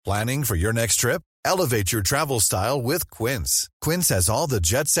Planning for your next trip? Elevate your travel style with Quince. Quince has all the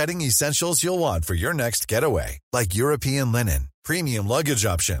jet-setting essentials you'll want for your next getaway, like European linen, premium luggage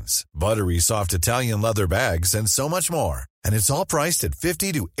options, buttery soft Italian leather bags, and so much more. And it's all priced at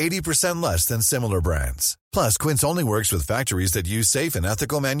 50 to 80% less than similar brands. Plus, Quince only works with factories that use safe and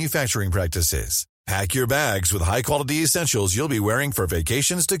ethical manufacturing practices. Pack your bags with high-quality essentials you'll be wearing for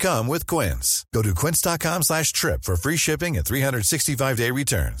vacations to come with Quince. Go to quince.com/trip for free shipping and 365-day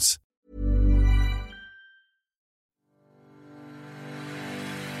returns.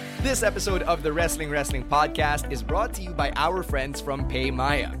 This episode of the Wrestling Podcast is brought to you by our friends from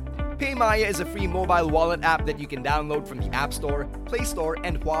PayMaya. PayMaya is a free mobile wallet app that you can download from the App Store, Play Store,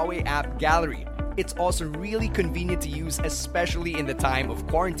 and Huawei App Gallery. It's also really convenient to use, especially in the time of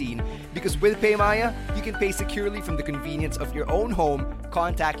quarantine, because with PayMaya, you can pay securely from the convenience of your own home,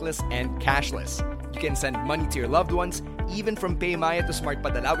 contactless and cashless. You can send money to your loved ones, even from PayMaya to Smart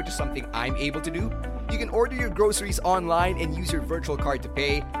Padala, which is something I'm able to do. You can order your groceries online and use your virtual card to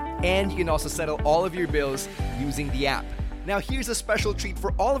pay, and you can also settle all of your bills using the app. Now, here's a special treat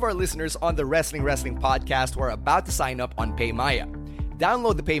for all of our listeners on the Wrestling Podcast who are about to sign up on PayMaya.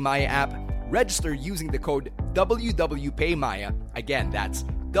 Download the PayMaya app, register using the code WWPaymaya. Again, that's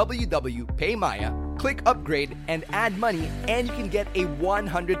WWPaymaya. Click upgrade and add money, and you can get a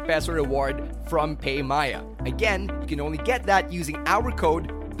 100 peso reward from PayMaya. Again, you can only get that using our code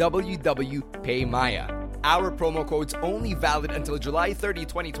WWPaymaya. Our promo code's only valid until July 30,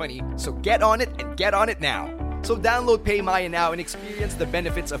 2020, so get on it and get on it now. So download PayMaya now and experience the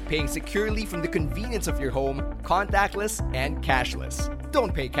benefits of paying securely from the convenience of your home, contactless and cashless.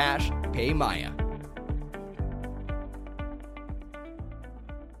 Don't pay cash, pay Maya.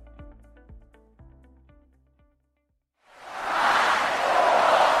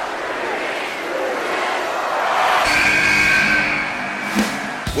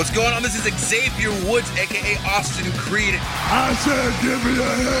 What's going on? This is Xavier Woods, a.k.a. Austin Creed. I said give me a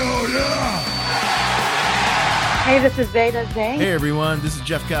hell yeah! Hey, this is Zeta Zane. Hey everyone, this is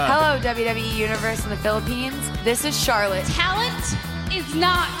Jeff Cobb. Hello, WWE Universe in the Philippines. This is Charlotte. Talent is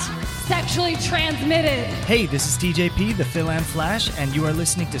not sexually transmitted. Hey, this is TJP, the Phil and Flash, and you are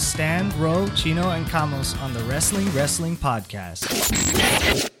listening to Stan, Ro, Chino, and Kamos on the Wrestling Podcast.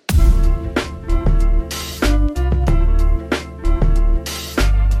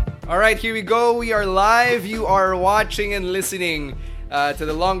 All right, here we go. We are live. You are watching and listening to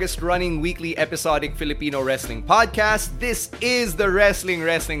the longest-running weekly episodic Filipino wrestling podcast. This is the Wrestling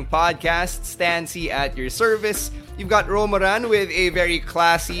Podcast. Stan C at your service. You've got Romoran with a very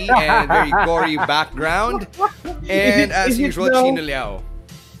classy and very gory background. And as usual, Chino Liao.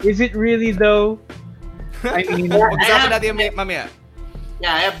 Is it really though? I mean, pag-usapan natin mamaya.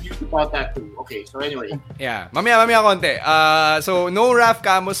 Yeah, I have news about that too. Okay, so anyway. Yeah, mamaya konti. So no Raf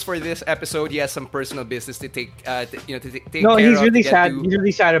Camus for this episode. He has some personal business to take take no, care he's of. Really sad. He's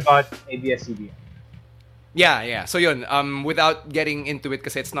really sad about ABS-CBN. Yeah. So yun, without getting into it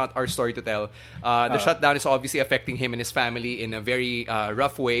because it's not our story to tell, the shutdown is obviously affecting him and his family in a very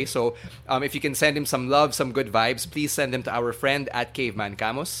rough way. So if you can send him some love, some good vibes, please send them to our friend at Caveman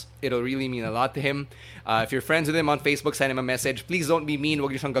Camus. It'll really mean a lot to him. If you're friends with him on Facebook, send him a message. Please don't be mean.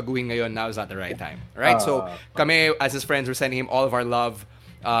 Huwag niyo siyang gaguhin ngayon. Now is not the right time. Alright? So kami, as his friends, we're sending him all of our love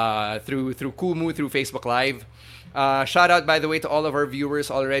through Kumu, through Facebook Live. Shout out, by the way, to all of our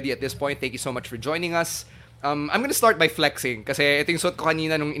viewers already at this point. Thank you so much for joining us. I'm gonna start by flexing kasi ito yung suot ko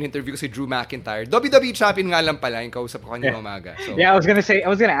kanina nung in-interview ko si Drew McIntyre. WWE champion nga lang pala yung kausap ko kanina umaga. So, yeah, I was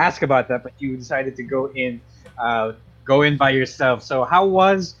gonna ask about that, but you decided to go in by yourself. So how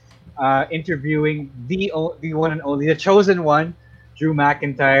was interviewing the one and only, the chosen one, Drew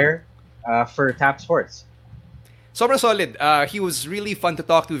McIntyre, for Tap Sports? Sobrang solid. He was really fun to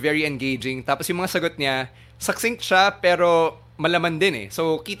talk to, very engaging. Tapos yung mga sagot niya, succinct siya pero malaman din eh.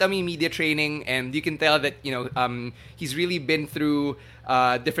 So kita mo yung media training and you can tell that, he's really been through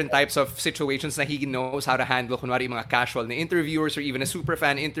different types of situations na he knows how to handle. Kunwari yung mga casual na interviewers or even a super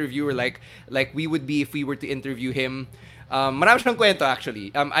fan interviewer like we would be if we were to interview him. Marami siyang kwento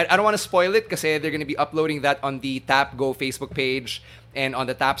actually. I don't want to spoil it kasi they're going to be uploading that on the Tap Go Facebook page and on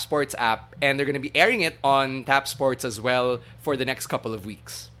the Tap Sports app, and they're going to be airing it on Tap Sports as well for the next couple of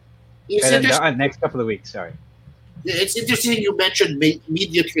weeks. Next couple of weeks, sorry. Yeah, it's interesting you mentioned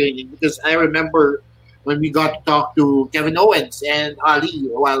media training because I remember when we got to talk to Kevin Owens and Ali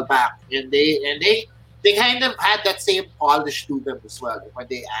a while back, and they kind of had that same polish to them as well when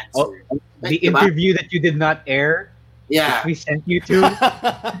they answered. The interview that you did not air. Yeah. We sent you to.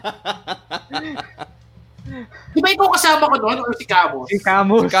 Di ba ikaw kasama ko noon or si Camus? Si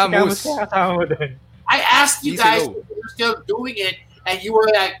Camus kasama mo dun. I asked you guys if you're still doing it and you were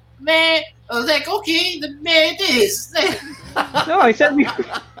like, meh. I was like, okay, the meh it is. No, I said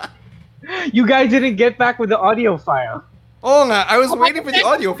you guys didn't get back with the audio file. Oh nga, I was waiting for the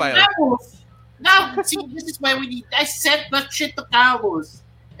audio file. Now, see, this is why we need. I sent that shit to Camus,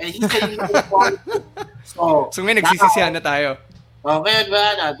 and he said he was So ngayon nagsisisihan na tayo. Ngayon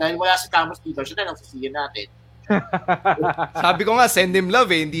wala na. Dahil wala si Camus dito, siya na lang sisiyan natin. Sabi ko nga, send him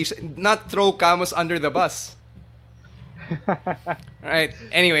love eh. Hindi, not throw Camus under the bus. Alright,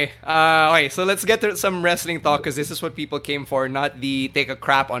 anyway. Okay, so let's get to some wrestling talk because this is what people came for, not the take a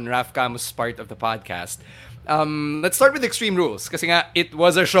crap on Raf Camus part of the podcast. Let's start with Extreme Rules kasi nga, it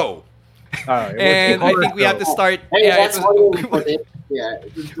was a show. And I think we have to start. Hey, that's what we put it. Yeah,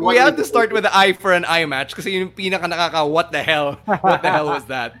 we have to start with the eye for an eye match kasi yung pinaka nakaka what the hell was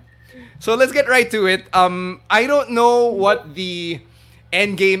that? So let's get right to it. I don't know what the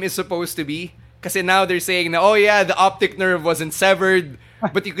end game is supposed to be kasi now they're saying na oh yeah the optic nerve wasn't severed,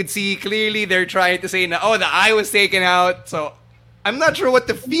 but you could see clearly they're trying to say na oh the eye was taken out. So I'm not sure what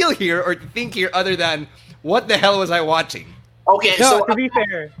to feel here or to think here other than what the hell was I watching? Okay, no, so to be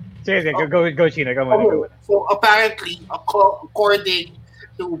fair. Go, Chino. Come on. So apparently, according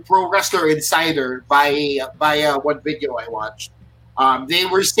to Pro Wrestler Insider, by one video I watched, they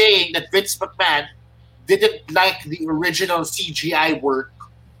were saying that Vince McMahon didn't like the original CGI work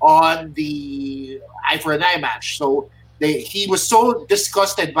on the Eye for an Eye match. So he was so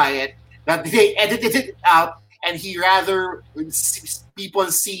disgusted by it that they edited it out, and he rather people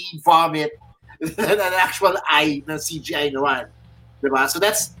see vomit than an actual eye na CGI naman. Diba? So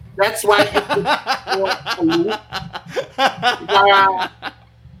that's why it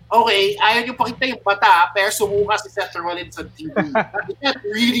okay, ayaw nyo pakita yung bata, pero sumuka si Seth Rollins on TV. Is that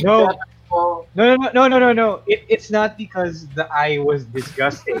really no. bad? No. It's not because the eye was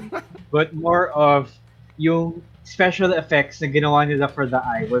disgusting, but more of yung special effects na ginawa nila for the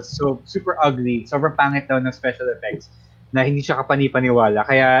eye was so super ugly, sobrang pangit daw ng special effects na hindi siya kapani-paniwala.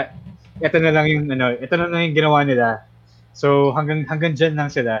 Kaya ito na lang yung ginawa nila. So hanggang dyan lang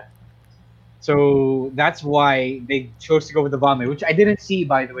sila. So that's why they chose to go with the vomit, which I didn't see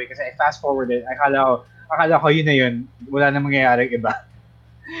by the way kasi I fast forwarded. Akala ko yun na yun. Wala na mangyayaring iba.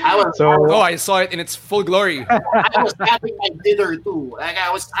 I saw it in its full glory. I was having my dinner too. Like I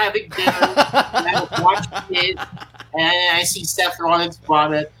was having dinner and I was watching it and I see Seth Rollins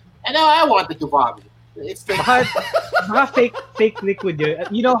vomit and now I wanted to vomit. It's like fake liquid yun.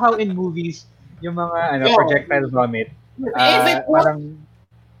 You know how in movies yung mga projectile vomit.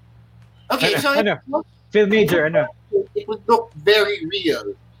 Okay, so Phil Major, it would look very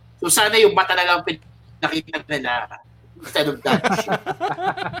real. So sana yung mata na lang pinakita nila instead of that.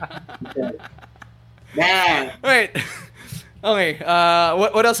 Man. Right. Okay.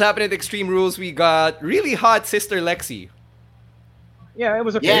 What else happened at Extreme Rules? We got really hot Sister Lexi. Yeah, it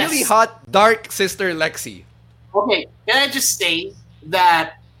was okay. Yes. Really hot, dark Sister Lexi. Okay, can I just say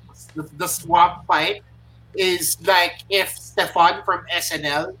that the swamp fight is like if Stefan from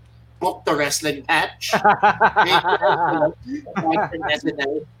SNL booked the wrestling match. It's a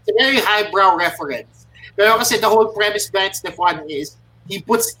very highbrow reference. Pero kasi the whole premise behind Stefan is he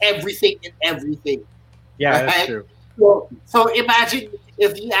puts everything in everything. Yeah, that's true. So imagine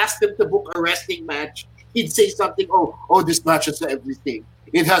if he asked him to book a wrestling match, he'd say something, oh, this match has everything.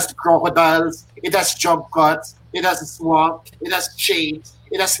 It has crocodiles, it has jump cuts, it has a swamp, it has chains,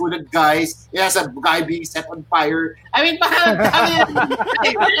 it has hooded guys, it has a guy being set on fire. I mean, bakit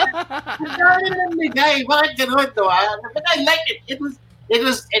ganun to, but I liked it. It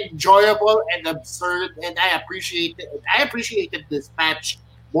was enjoyable and absurd, and I appreciated this match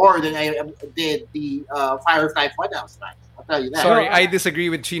more than I did the Firefly Funhouse match. I'll tell you that. Sorry, I disagree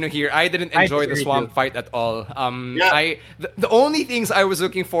with Chino here. I didn't enjoy the swamp fight at all. The only things I was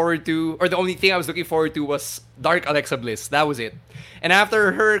looking forward to, or the only thing I was looking forward to was Dark Alexa Bliss. That was it. And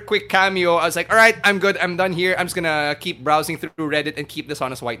after her quick cameo, I was like, all right, I'm good. I'm done here. I'm just gonna keep browsing through Reddit and keep this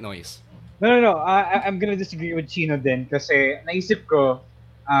on as white noise. No. I'm gonna disagree with Chino then kasi naisip ko,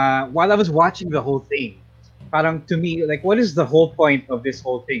 while I was watching the whole thing, parang to me, like, what is the whole point of this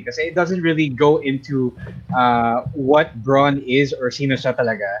whole thing? Kasi it doesn't really go into what Braun is or sino siya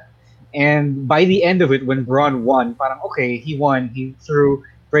talaga. And by the end of it, when Braun won, parang okay, he won. He threw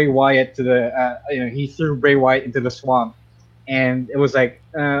Bray Wyatt into the swamp, and it was like,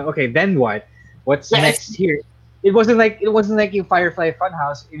 okay, then what? What's next here? It wasn't like in Firefly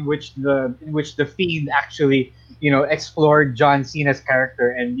Funhouse in which the Fiend actually explored John Cena's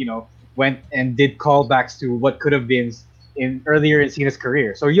character and went and did callbacks to what could have been earlier in Cena's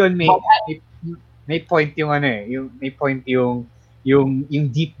career. So yun may point yung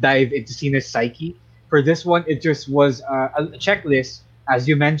deep dive into Cena's psyche. For this one, it just was a checklist, as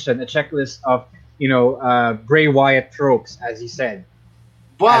you mentioned, a checklist of Bray Wyatt tropes, as he said,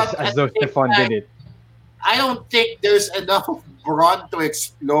 But as at though the same Stefan did time, it. I don't think there's enough Braun to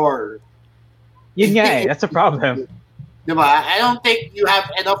explore. Yun nga eh, that's a problem. Diba? I don't think you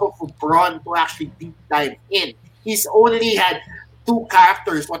have enough of Braun to actually deep dive in. He's only had 2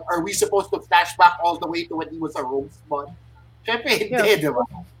 characters. What are we supposed to flashback all the way to when he was a Rosebud? Siyempre, hindi, diba?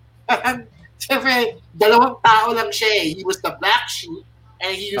 Siyempre, dalawang tao lang siya eh. He was the black sheep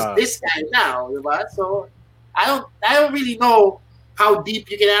and he was this guy now, diba? So, I don't really know how deep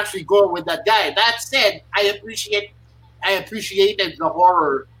you can actually go with that guy. That said, I appreciated the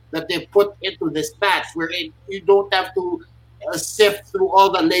horror that they put into this match, wherein you don't have to sift through all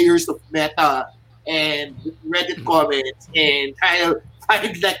the layers of meta and Reddit comments and try to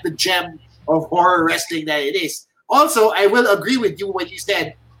find like the gem of horror wrestling that it is. Also, I will agree with you when you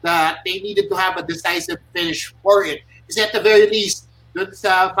said that they needed to have a decisive finish for it. Because at the very least, dun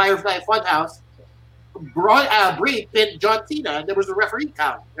sa Firefly Funhouse, Bray pinned John Cena and there was a referee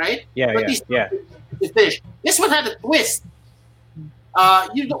count, right? Yeah. It's finished. This one had a twist.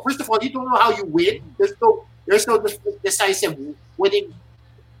 First of all, you don't know how you win. There's no decisive winning.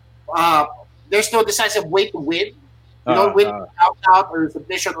 There's no decisive way to win. You don't win out or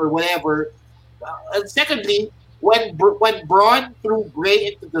submission or whatever. And secondly, when Braun threw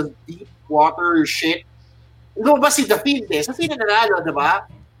Bray into the deep water shit, lumabas si The Fiend eh. So sino nanalo, diba?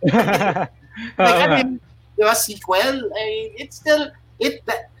 The sequel, it's still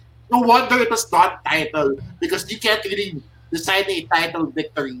no wonder it was not title because you can't really decide a title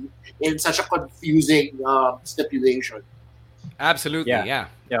victory in such a confusing stipulation. Absolutely, yeah.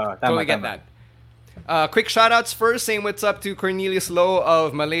 Totally get that. Quick shout-outs first. Saying what's up to Cornelius Lowe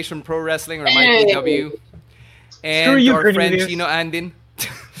of Malaysian Pro Wrestling or MyPW. And to our friend Chino Andin.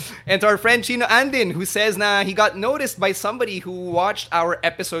 And to our friend Chino Andin, who says na he got noticed by somebody who watched our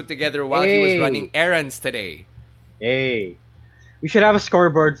episode together while he was running errands today. Hey. We should have a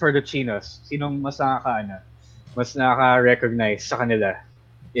scoreboard for the Chinos. Sinong mas nakaka-recognize sa kanila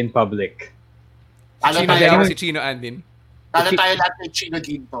in public. Chino Andin si Chino Andin. Tayo lahat ng Chino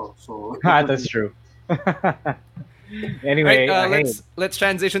Ginto. So that's true. Anyway, let's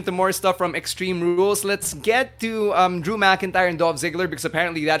transition to more stuff from Extreme Rules. Let's get to Drew McIntyre and Dolph Ziggler because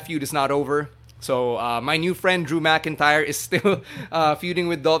apparently that feud is not over. So my new friend Drew McIntyre is still feuding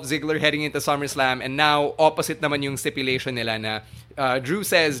with Dolph Ziggler heading into SummerSlam, and now opposite naman yung stipulation nila na Drew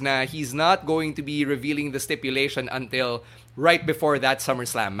says na he's not going to be revealing the stipulation until right before that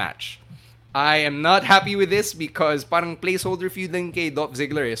SummerSlam match. I am not happy with this because parang placeholder feud lang kay Dolph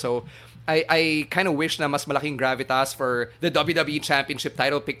Ziggler eh. So I kind of wish na mas malaking gravitas for the WWE Championship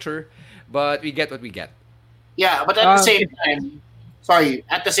title picture, but we get what we get. Yeah, but at the same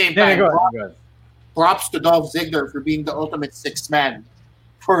time, go ahead. Props to Dolph Ziggler for being the ultimate sixth man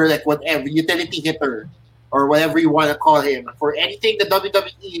for like whatever utility hitter or whatever you want to call him for anything the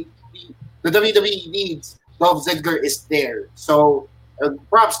WWE needs. Dolph Ziggler is there, so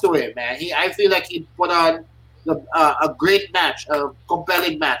props to him, man. I feel like he put on a great match, a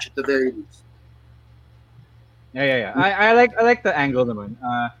compelling match at the very least. Yeah. I like the angle naman.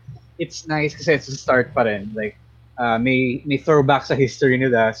 It's nice kasi it's a start pa rin. Like may throwback sa history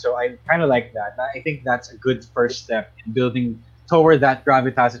nila, so I kind of like that. I think that's a good first step in building toward that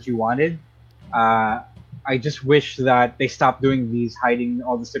gravitas that you wanted. I just wish that they stopped doing these hiding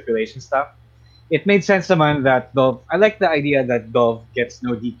all the stipulation stuff. It made sense naman that Dolph. I like the idea that Dolph gets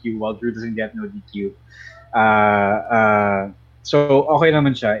no DQ while Drew doesn't get no DQ. So okay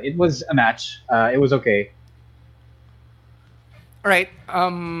naman siya. It was a match. It was okay. All right.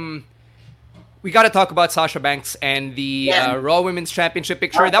 We got to talk about Sasha Banks and the Raw Women's Championship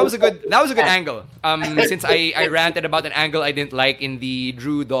picture. That was a good angle. Since I ranted about an angle I didn't like in the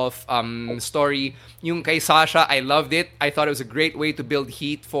Drew Dolph story, yung kay Sasha, I loved it. I thought it was a great way to build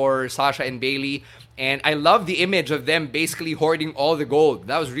heat for Sasha and Bayley. And I love the image of them basically hoarding all the gold.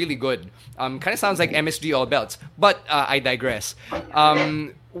 That was really good. Kind of sounds like MSG All Belts. But I digress.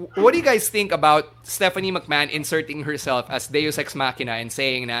 What do you guys think about Stephanie McMahon inserting herself as Deus Ex Machina and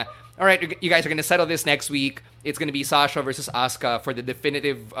saying na, all right, you guys are going to settle this next week. It's going to be Sasha versus Asuka for the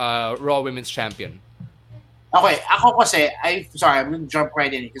definitive Raw Women's Champion. Okay, ako kasi, I'm going to jump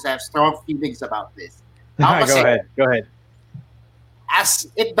right in because I have strong feelings about this. Go ahead.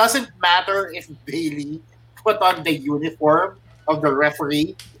 As it doesn't matter if Bayley put on the uniform of the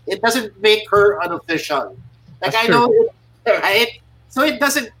referee, it doesn't make her unofficial. Like, I know, right? So it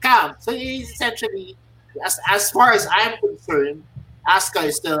doesn't count. So essentially, as far as I'm concerned, Asuka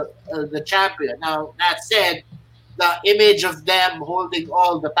is still the champion. Now, that said, the image of them holding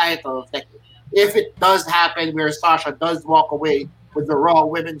all the titles, like if it does happen where Sasha does walk away with the Raw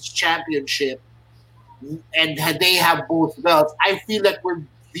Women's Championship and they have both belts, I feel like we're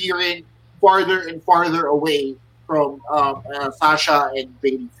veering farther and farther away from Sasha and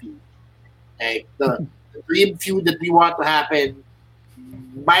Bayley feud. Like the dream feud that we want to happen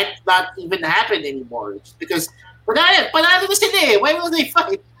might not even happen anymore. It's because panalo na sila eh. Why will they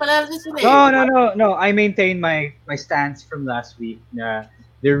fight? Panalo na sila eh. No. I maintain my stance from last week.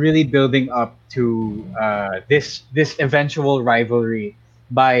 They're really building up to this eventual rivalry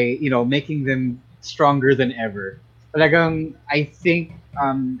by making them stronger than ever. Talagang I think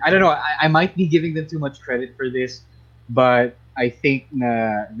I don't know. I might be giving them too much credit for this, but I think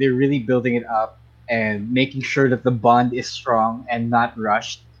they're really building it up and making sure that the bond is strong and not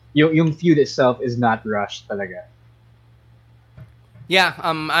rushed. Yung feud itself is not rushed talaga. Yeah,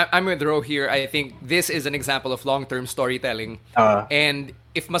 I'm with Ro here. I think this is an example of long-term storytelling. And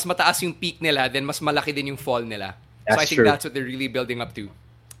if mas mataas yung peak nila, then mas malaki din yung fall nila. So I think true. that's what they're really building up to.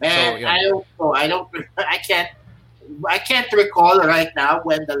 Man, so, I can't recall right now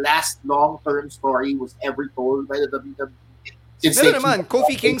when the last long-term story was ever told by the WWE. Pero naman,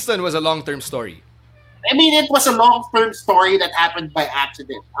 Kofi Kingston was a long-term story. I mean, it was a long-term story that happened by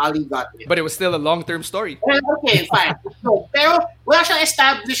accident. Ali got it. But it was still a long-term story. Okay, fine. So, pero wala siyang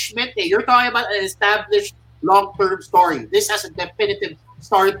establishment eh. You're talking about an established long-term story. This has a definitive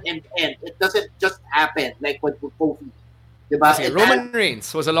start and end. It doesn't just happen like with Kofi. Diba? Okay, Roman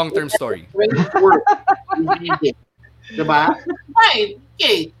Reigns was a long-term story. Diba? Fine.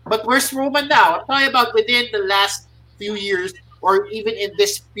 Okay. But where's Roman now? I'm talking about within the last few years or even in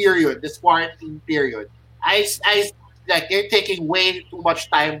this period, this quarantine period. I like they're taking way too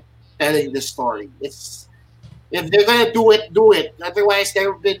much time telling this story. If they're gonna do it. Otherwise,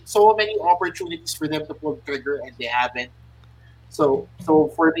 there have been so many opportunities for them to pull the trigger and they haven't. So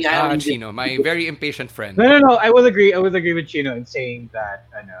for me, I don't Chino, my very impatient friend. No. I will agree with Chino in saying that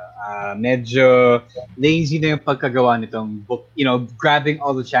medyo lazy na yung pagkagawa nitong book, grabbing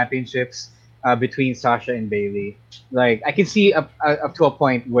all the championships between Sasha and Bayley. Like I can see up to a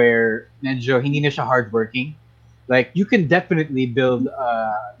point where medyo hindi na siya hardworking. Like you can definitely build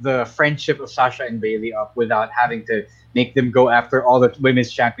the friendship of Sasha and Bayley up without having to make them go after all the women's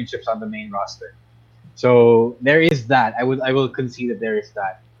championships on the main roster. So there is that. I will concede that there is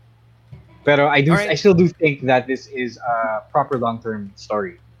that. But I still do think that this is a proper long-term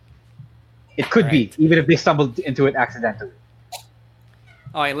story. It could be, even if they stumbled into it accidentally.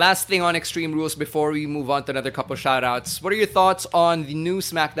 All right, last thing on Extreme Rules before we move on to another couple shoutouts. What are your thoughts on the new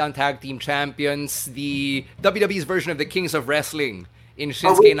SmackDown Tag Team Champions, the WWE's version of the Kings of Wrestling in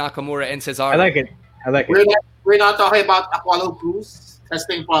Shinsuke Nakamura and Cesaro? I like it. We're not talking about Apollo Crews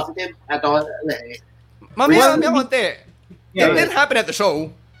testing positive at all. Mamaya konti. It didn't happen at the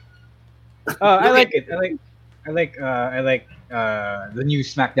show. I like it. I like the new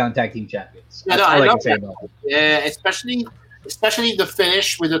SmackDown Tag Team Champions. Yeah, I love that. Yeah, especially the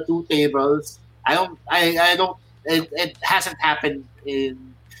finish with the two tables. I don't. It hasn't happened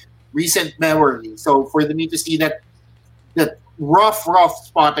in recent memory. So for me to see that rough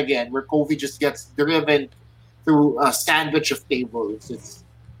spot again, where Kofi just gets driven through a sandwich of tables, it's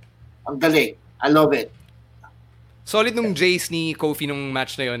ang galing. I love it. Solid nung Jace ni Kofi nung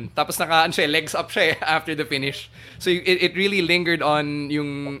match na yun. Tapos legs up siya after the finish. So it really lingered on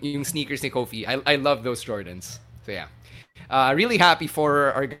yung sneakers ni Kofi. I love those Jordans. So yeah. Really happy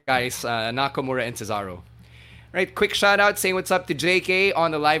for our guys, Nakamura and Cesaro. Right, quick shout out saying what's up to JK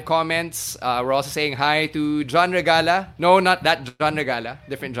on the live comments. We're also saying hi to John Regala. No, not that John Regala.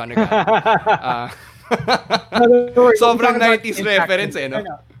 Different John Regala. Sobrang 90s reference no?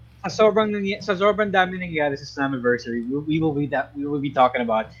 Sa sobrang dami nangyari sa Slammiversary, we will be talking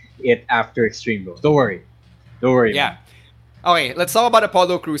about it after Extreme Rules. Don't worry. Yeah. Okay, let's talk about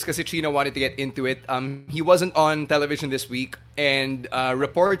Apollo Crews kasi Chino wanted to get into it. He wasn't on television this week and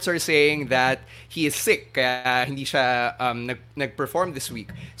reports are saying that he is sick kaya hindi siya nag-perform this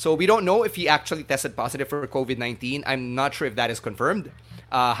week. So we don't know if he actually tested positive for COVID-19. I'm not sure if that is confirmed.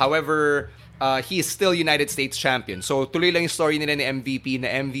 However, he is still United States champion. So tuloy lang yung story nila ni MVP. Na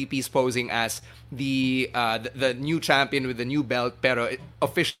MVP is posing as the new champion with the new belt, pero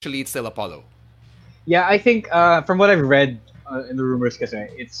officially it's still Apollo. Yeah, I think from what I've read in the rumors, kasi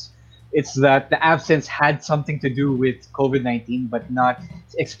it's that the absence had something to do with COVID-19, but not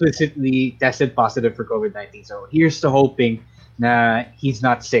explicitly tested positive for COVID-19. So here's to hoping na he's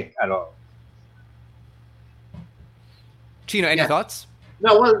not sick at all. Chino, any thoughts?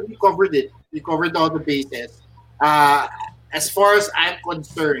 No, well, we covered it. We covered all the bases. As far as I'm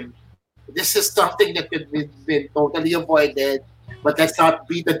concerned, this is something that could be been totally avoided. But let's not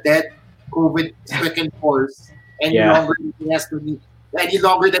beat the dead COVID-stricken course any longer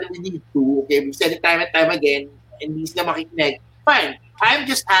than we need to. Okay, we've said it time and time again, and hindi sila makikinig. Fine. I'm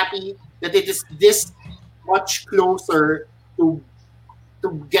just happy that it is this much closer to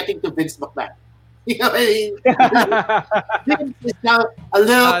getting to Vince McMahon. You know what I mean? Vince is now a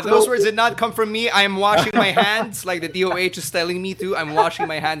little those words did not come from me. I'm washing my hands like the DOH is telling me to. I'm washing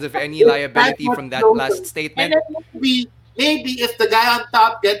my hands of any liability from that last statement. And then maybe if the guy on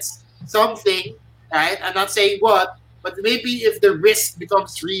top gets something, right? I'm not saying what, but maybe if the risk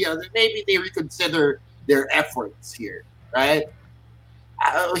becomes real, then maybe they reconsider their efforts here, right?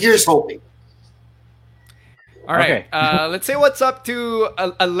 Here's hoping. All right. Okay. Let's say what's up to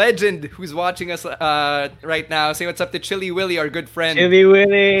a legend who's watching us right now. Say what's up to Chili Willy, our good friend. Chili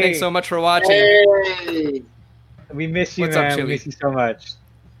Willy. Thanks so much for watching. Hey. We miss you, what's man. Up, Chili? We miss you so much.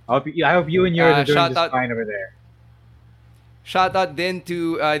 I hope you and yours are doing just fine over there. Shout out then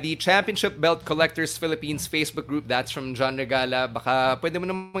to the Championship Belt Collectors Philippines Facebook group. That's from John Regala. Baka pwede mo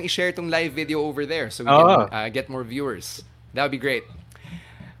namang i-share itong live video over there so we can get more viewers. That would be great.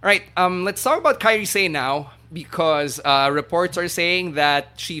 All right, let's talk about Kairi Sane now because reports are saying that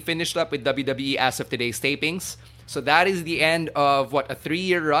she finished up with WWE as of today's tapings. So that is the end of, a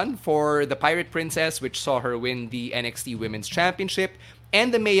 3-year run for the Pirate Princess, which saw her win the NXT Women's Championship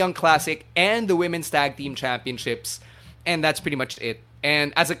and the Mae Young Classic and the Women's Tag Team Championships. And that's pretty much it.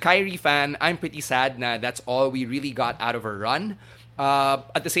 And as a Kairi fan, I'm pretty sad na that's all we really got out of her run.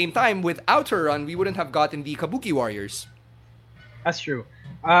 At the same time, without her run, we wouldn't have gotten the Kabuki Warriors. That's true.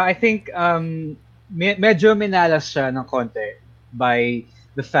 I think medyo minalas siya ng konti by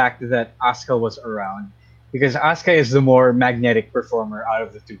the fact that Asuka was around. Because Asuka is the more magnetic performer out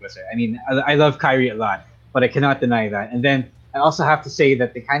of the two. I mean, I love Kairi a lot, but I cannot deny that. And then I also have to say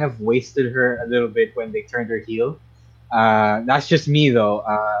that they kind of wasted her a little bit when they turned her heel. That's just me, though.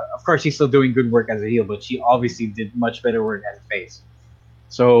 Of course, she's still doing good work as a heel, but she obviously did much better work as a face.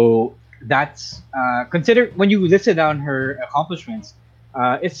 So that's consider when you listed down her accomplishments.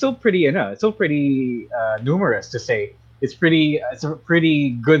 It's still pretty, numerous to say. It's a pretty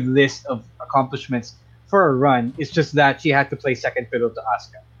good list of accomplishments for a run. It's just that she had to play second fiddle to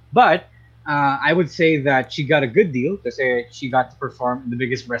Asuka. But I would say that she got a good deal to say she got to perform in the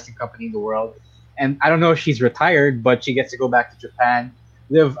biggest wrestling company in the world. And I don't know if she's retired, but she gets to go back to Japan,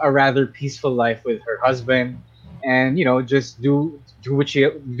 live a rather peaceful life with her husband, and just do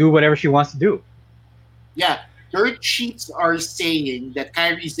whatever she wants to do. Yeah, dirt sheets are saying that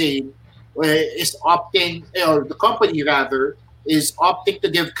Kairi Sane is opting, or the company rather, is opting to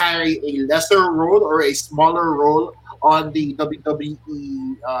give Kairi a lesser role or a smaller role on the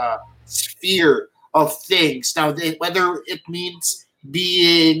WWE sphere of things. Now, whether it means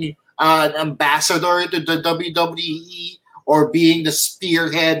being an ambassador to the WWE or being the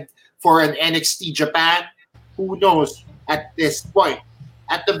spearhead for an NXT Japan, who knows at this point.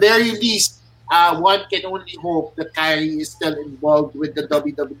 At the very least, one can only hope that Kairi is still involved with the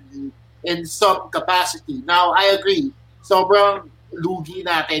WWE in some capacity. Now, I agree. Sobrang lugi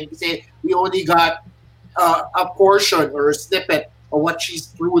natin kasi we only got a portion or a snippet of what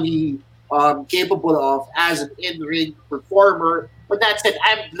she's truly capable of as an in-ring performer. But that said,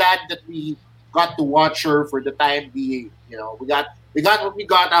 I'm glad that we got to watch her for the time being. We got what we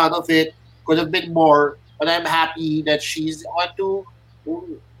got out of it. Could have been more, but I'm happy that she's on to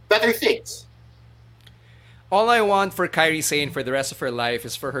better things. All I want for Kairi Sane for the rest of her life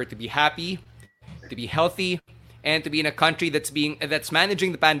is for her to be happy, to be healthy, and to be in a country that's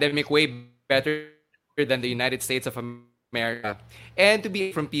managing the pandemic way better than the United States of America, and to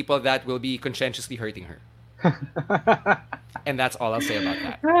be from people that will be conscientiously hurting her. And that's all I'll say about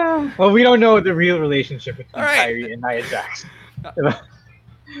that. Well, we don't know the real relationship between Kairi and Nia Jax.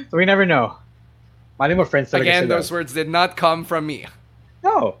 So we never know. Mali mo friends again, those words did not come from me.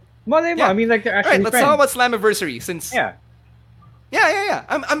 No. Mali mo. I mean, like, they're actually friends. Let's talk about Slammiversary since... Yeah.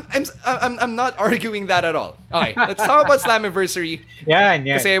 I'm not arguing that at all. Okay, let's talk about Slammiversary. Yeah.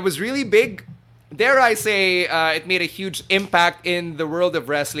 Because it was really big. Dare I say, it made a huge impact in the world of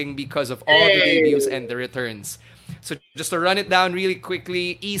wrestling because of all the debuts and the returns. So just to run it down really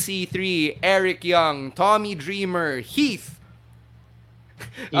quickly, EC3, Eric Young, Tommy Dreamer, Heath,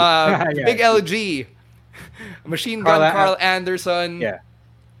 Big LG, Machine Gun Carl Anderson. Yeah.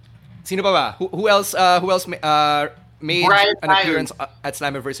 Sino ba? Who else made Brian an appearance at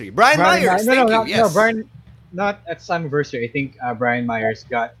Slammiversary? Brian Myers. Thank you. Yes. No, Brian, not at Slammiversary. I think Brian Myers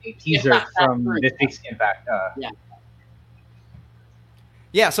got a teaser from this week's Impact.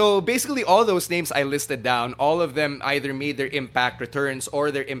 Yeah, so basically all those names I listed down, all of them either made their Impact returns or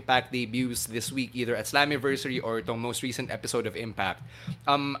their Impact debuts this week, either at Slammiversary or the most recent episode of Impact.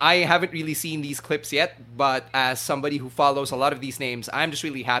 I haven't really seen these clips yet, but as somebody who follows a lot of these names, I'm just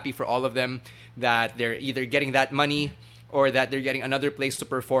really happy for all of them that they're either getting that money or that they're getting another place to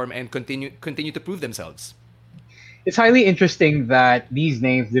perform and continue to prove themselves. It's highly interesting that these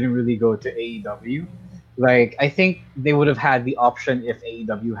names didn't really go to AEW. Like, I think they would have had the option if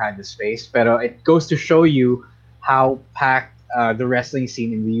AEW had the space, but it goes to show you how packed the wrestling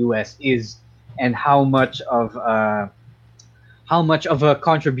scene in the US is, and how much of a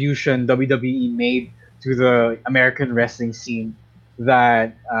contribution WWE made to the American wrestling scene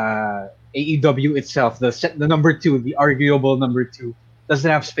that AEW itself, the number two, the arguable number two,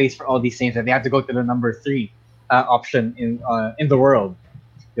 doesn't have space for all these names, and they have to go to the number three option in the world,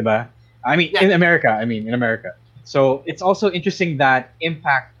 diba? In America. So it's also interesting that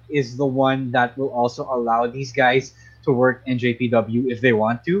Impact is the one that will also allow these guys to work NJPW if they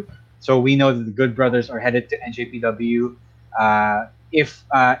want to. So we know that the Good Brothers are headed to NJPW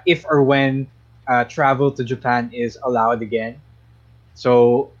if or when travel to Japan is allowed again.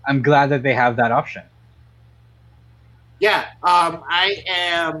 So I'm glad that they have that option. Yeah, I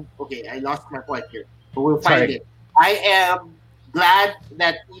am... Okay, I lost my point here, but we'll find it. I am glad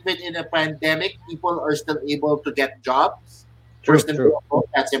that even in a pandemic, people are still able to get jobs. First and foremost,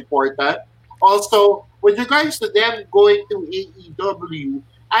 that's important. Also, with regards to them going to AEW,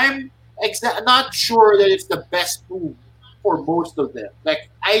 I'm not sure that it's the best move for most of them. Like,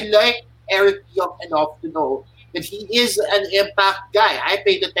 I like Eric Young enough to know that he is an Impact guy. I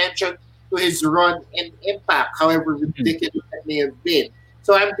paid attention to his run in Impact, however ridiculous that may have been.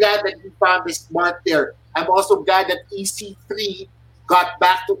 So I'm glad that he found his mark there. I'm also glad that EC3 got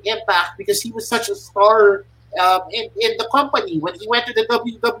back to Impact because he was such a star in the company. When he went to the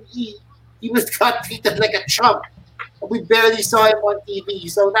WWE, he got treated like a chump. We barely saw him on TV.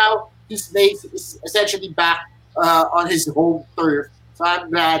 So now he's essentially back on his home turf. So I'm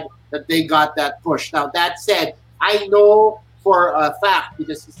glad that they got that push. Now, that said, I know for a fact,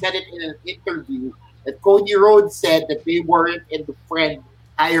 because he said it in an interview, that Cody Rhodes said that they weren't in the friend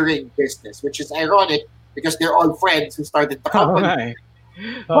hiring business, which is ironic because they're all friends who started the company.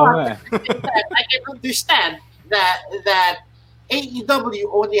 I can understand that AEW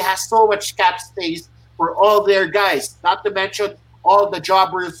only has so much cap space for all their guys, not to mention all the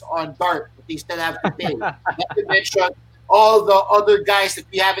jobbers on Dark that they still have to pay. Not to mention all the other guys that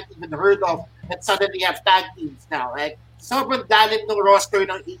we haven't even heard of that suddenly have tag teams now. Like, sobrang dalit ng roster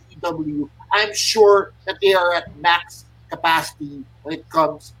ng AEW. I'm sure that they are at max capacity when it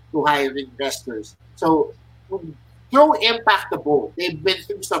comes to hiring wrestlers. So, throw Impact the ball. They've been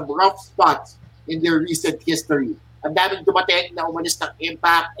through some rough spots in their recent history. Ang daming dumating na umalis ng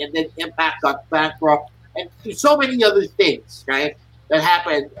Impact, and then Impact got bankrupt, and so many other things, right, that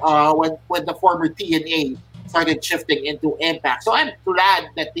happened when the former TNA started shifting into Impact. So I'm glad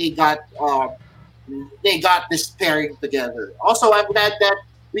that they got this pairing together. Also, I'm glad that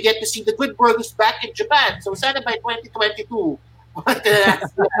we get to see the Good Brothers back in Japan. So sana by 2022,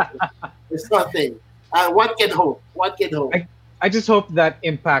 there's something. One can hope. I just hope that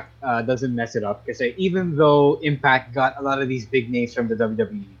Impact doesn't mess it up, because even though Impact got a lot of these big names from the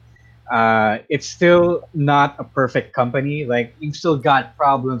WWE, it's still not a perfect company. Like, you've still got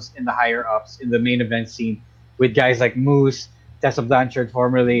problems in the higher ups in the main event scene with guys like Moose, Tessa Blanchard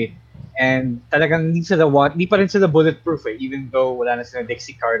formerly, and talagang hindi pa rin sila bulletproof even though wala na sila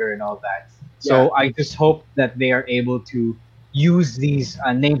Dixie Carter and all that. So yeah. I just hope that they are able to use these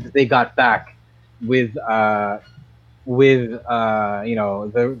names that they got back with the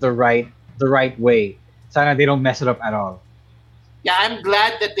right way. Sana they don't mess it up at all. Yeah, I'm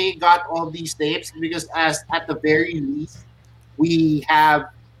glad that they got all these names, because at the very least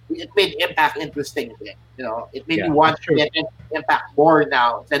it made Impact interesting again. It made me want to get Impact more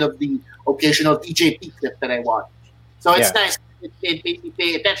now instead of the occasional TJP clip that I watch. So it's nice. It made me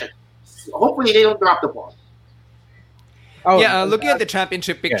pay attention. Hopefully they don't drop the ball. Looking at the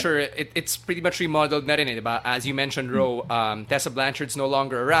championship picture, it's pretty much remodeled na rin, diba? As you mentioned, Ro, Tessa Blanchard's no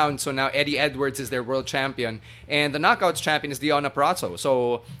longer around, so now Eddie Edwards is their world champion, and the Knockouts champion is Deonna Purrazzo.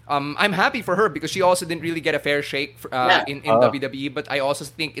 So I'm happy for her, because she also didn't really get a fair shake in WWE, but I also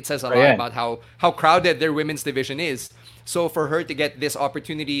think it says a lot about how crowded their women's division is. So for her to get this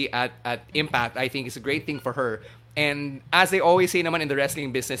opportunity at Impact, I think is a great thing for her. And as they always say naman in the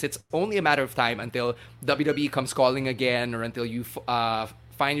wrestling business, it's only a matter of time until WWE comes calling again, or until you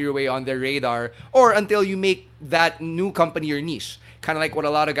find your way on their radar, or until you make that new company your niche. Kind of like what a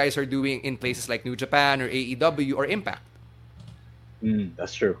lot of guys are doing in places like New Japan or AEW or Impact.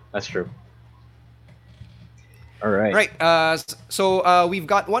 That's true. That's true. All right. Right. We've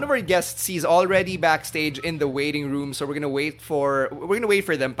got one of our guests. He's already backstage in the waiting room. So we're gonna wait for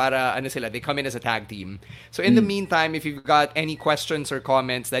them. Para ano sila? They come in as a tag team. So in the meantime, if you've got any questions or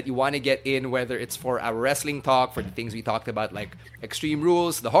comments that you want to get in, whether it's for our wrestling talk, for the things we talked about, like Extreme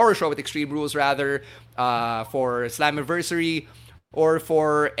Rules, the horror show with Extreme Rules, rather, for Slammiversary, or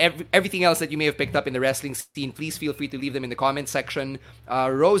for everything else that you may have picked up in the wrestling scene, please feel free to leave them in the comments section.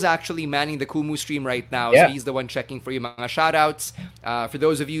 Ro's actually manning the Kumu stream right now, so he's the one checking for you mga shoutouts. For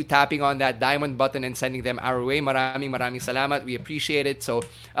those of you tapping on that diamond button and sending them our way, maraming salamat. We appreciate it. So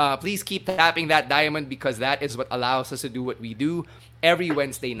please keep tapping that diamond because that is what allows us to do what we do every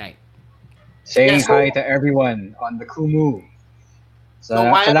Wednesday night. Saying hi to everyone on the Kumu.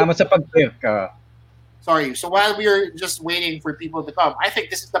 Salamat sa pag-click. Sorry. So while we are just waiting for people to come, I think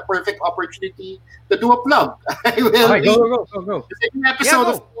this is the perfect opportunity to do a plug. Go.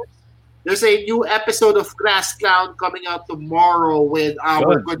 There's a new episode of Crash Clown coming out tomorrow with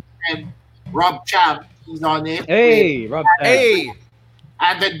our good friend Rob Champ. He's on it. Hey, Rob. Hey.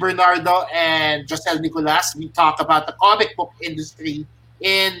 And then Bernardo and Josel Nicolas. We talk about the comic book industry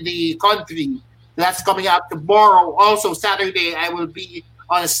in the country. That's coming out tomorrow. Also, Saturday, I will be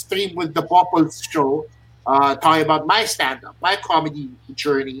on a stream with the Popples show, talking about my stand-up, my comedy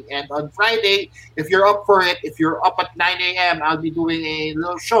journey. And on Friday, if you're up for it, if you're up at 9 a.m., I'll be doing a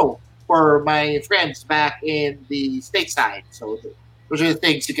little show for my friends back in the stateside. So those are the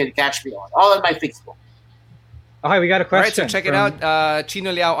things you can catch me on, all on my Facebook. Okay, we got a question. All right, so check it out,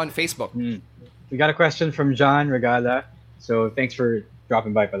 Chino Liao on Facebook. We got a question from John Regala. So thanks for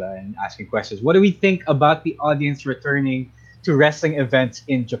dropping by pala and asking questions. What do we think about the audience returning to wrestling events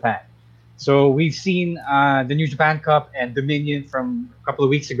in Japan? So we've seen the New Japan Cup and Dominion from a couple of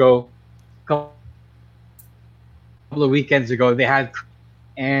weeks ago, a couple of weekends ago. They had,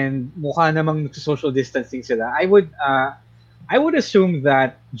 and mukha namang social distancing sila. I would assume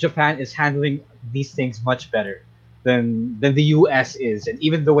that Japan is handling these things much better than the US is, and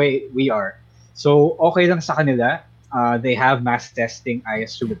even the way we are. So okay lang sa kanila. They have mass testing. I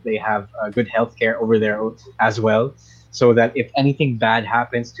assume that they have good healthcare over there as well, so that if anything bad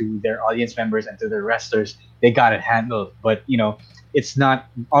happens to their audience members and to their wrestlers, they got it handled. But it's not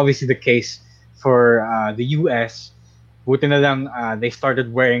obviously the case for the US. Buti na lang they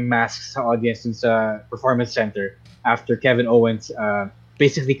started wearing masks sa audience in sa Performance Center after Kevin Owens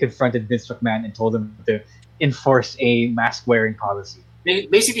basically confronted Vince McMahon and told him to enforce a mask wearing policy.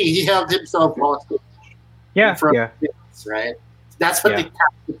 Basically, he held himself hostage. Yeah. Right? That's what it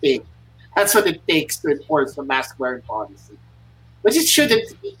has to take. That's what it takes to enforce the mask wearing policy. But it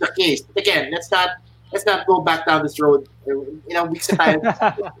shouldn't be the case. But again, let's not go back down this road weeks at time.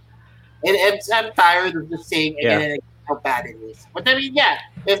 and I'm tired of just saying again and again how bad it is. But I mean,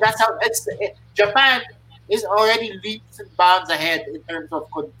 if that's how Japan is already leaps and bounds ahead in terms of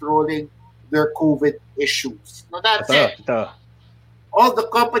controlling their COVID issues. Now that's it. All the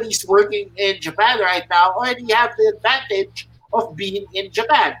companies working in Japan right now already have the advantage of being in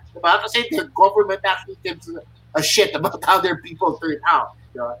Japan. Diba? Kasi the government actually gives a shit about how their people turn out.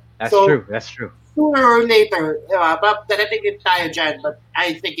 Diba? That's true. Sooner or later, darating din tayo dyan, but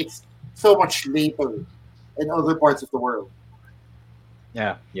I think it's so much later in other parts of the world.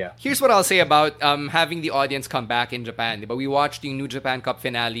 Yeah. Here's what I'll say about having the audience come back in Japan. But we watched the New Japan Cup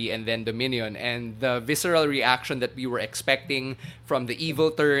finale and then Dominion, and the visceral reaction that we were expecting from the Evil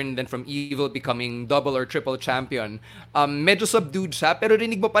turn, then from Evil becoming double or triple champion, medyo subdued siya, pero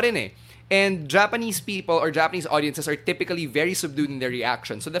rinig mo pa rin eh. And Japanese people or Japanese audiences are typically very subdued in their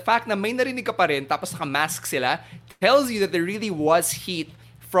reaction. So the fact na may narinig ka pa rin, tapos naka-mask sila, tells you that there really was heat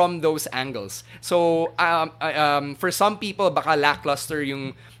from those angles. So for some people baka lackluster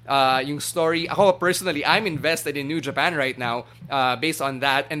yung story. Ako personally, I'm invested in New Japan right now based on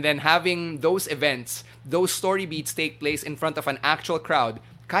that, and then having those events, those story beats take place in front of an actual crowd,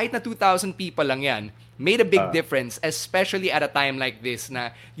 kahit na 2,000 people lang yan, made a big difference, especially at a time like this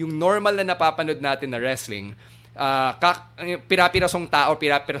na yung normal na napapanood natin na wrestling, pirapirasong tao,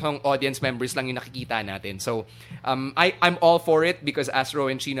 pirapirasong audience members lang yung nakikita natin. So, I'm all for it because as Ro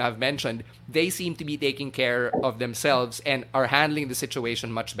and Chino have mentioned, they seem to be taking care of themselves and are handling the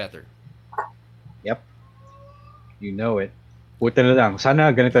situation much better. Yep. You know it. Puta na lang.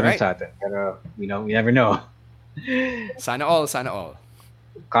 Sana ganito rin sa atin. Pero, we never know. Sana all.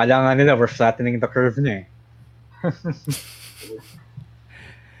 Kala nga nila, we're flattening the curve na eh.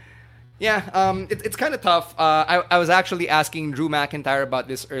 It's kind of tough. I was actually asking Drew McIntyre about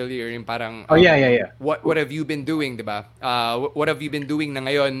this earlier. Yung parang, yeah. What have you been doing, diba? What have you been doing na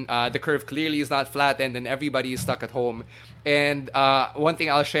ngayon? The curve clearly is not flattened and everybody is stuck at home. And one thing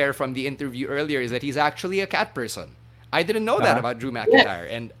I'll share from the interview earlier is that he's actually a cat person. I didn't know that about Drew McIntyre.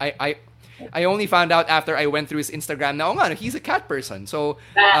 And I only found out after I went through his Instagram. Now, he's a cat person. So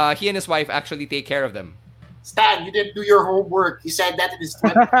he and his wife actually take care of them. Stan, you didn't do your homework. He said that in his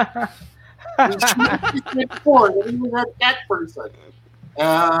Twitter. He's 24, and he was a cat person.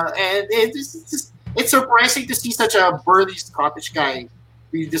 And it's surprising to see such a burly Scottish guy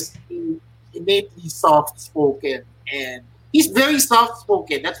be just innately soft-spoken. And he's very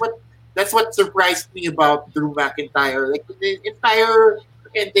soft-spoken. That's what surprised me about Drew McIntyre. Like the entire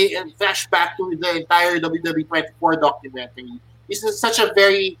and flashback to the entire WWE 24 documentary. He's a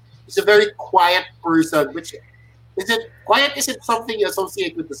very quiet person, which quiet isn't something you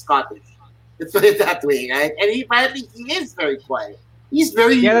associate with the Scottish. Let's put it that way, right? And apparently he is very quiet. He's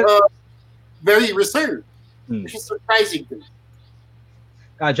very very reserved, which is surprising to me.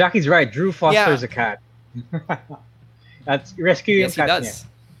 Jackie's right. Drew fosters a cat. That's rescuing yes, he does.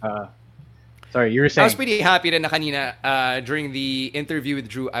 Sorry, you were saying. I was pretty happy na kanina during the interview with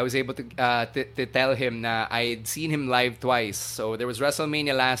Drew. I was able to tell him that I had seen him live twice. So there was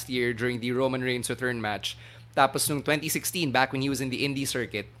WrestleMania last year during the Roman Reigns return match. Tapos nung 2016, back when he was in the indie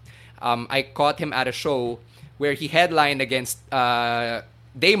circuit, I caught him at a show where he headlined against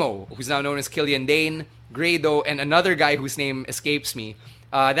Damo, who's now known as Killian Dane, Grado, and another guy whose name escapes me.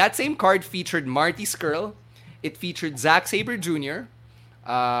 That same card featured Marty Scurll. It featured Zack Sabre Jr.,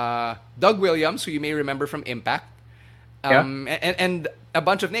 Doug Williams, who you may remember from Impact, and a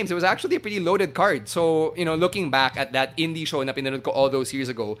bunch of names. It was actually a pretty loaded card. So, looking back at that indie show na pinanood ko all those years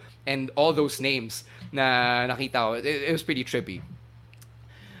ago, and all those names na nakita ko, it was pretty trippy.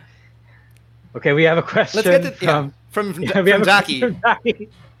 Okay, we have a question from Jackie.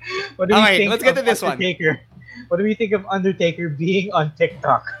 What do you think let's get to this Undertaker? One. What do we think of Undertaker being on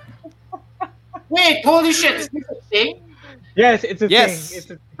TikTok? Wait, holy shit! Is this a thing? Yes, it's a thing.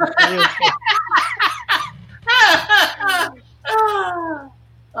 It's a real thing.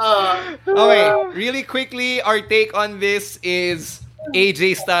 Okay, really quickly, our take on this is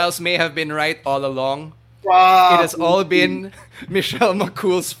AJ Styles may have been right all along. Wow. It has all been Michelle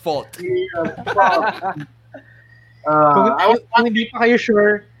McCool's fault. Kung hindi pa kayo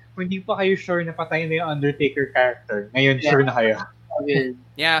sure na patay na yung Undertaker character, ngayon sure na kayo.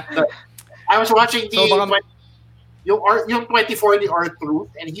 Yeah. I was watching yung 24 ni R-Truth,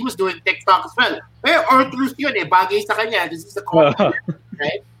 and he was doing TikTok as well. Pero R-Truth yun bagay sa kanya. This is the content,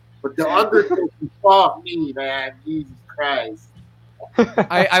 right? But the Undertaker, me, man. Jesus Christ.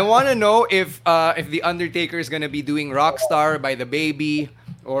 I want to know if the Undertaker is gonna be doing Rockstar by The Baby,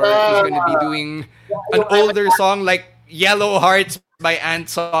 or if he's gonna be doing an older song like Yellow Hearts by Ant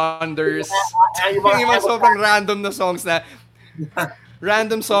Saunders. Yung mga sobrang random na songs na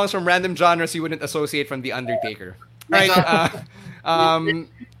random songs from random genres you wouldn't associate from the Undertaker. Right?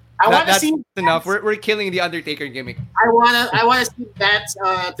 That's enough. We're killing the Undertaker gimmick. I wanna see that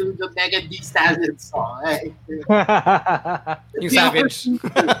to the Megan Thee Stallion song. Right? You savage.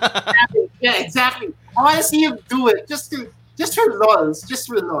 Yeah, exactly. I want to see him do it just for lols.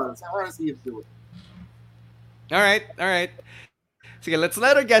 I want to see him do it. All right. So let's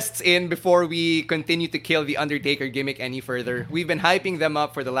let our guests in before we continue to kill the Undertaker gimmick any further. We've been hyping them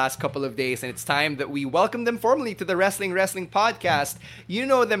up for the last couple of days, and it's time that we welcome them formally to the Wrestling Podcast. You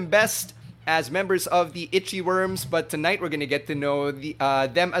know them best as members of the Itchyworms, but tonight we're going to get to know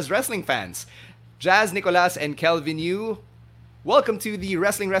them as wrestling fans. Jazz Nicolas and Kelvin Yu, welcome to the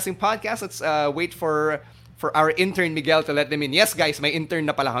Wrestling Podcast. Let's wait for our intern Miguel to let them in. Yes, guys, may intern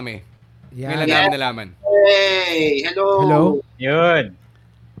na pala kami. Yeah. May nalaman. Hey, hello. Yun.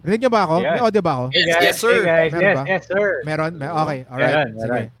 Rinig niyo ba ako? Yeah. May audio ba ako? Yes, sir. Hey guys. Yes, sir. Meron? Okay, alright.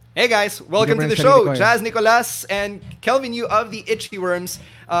 Meron. Hey guys, welcome to the show. Jazz Nicolas and Kelvin Yu of the Itchyworms.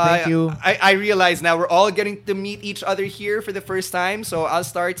 Thank you. I realize now we're all getting to meet each other here for the first time. So I'll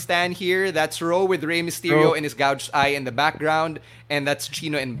start Stan here. That's Ro with Rey Mysterio and his gouged eye in the background. And that's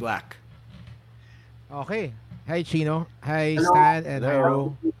Chino in black. Okay. Hi, Chino. Hi, Stan. And hi,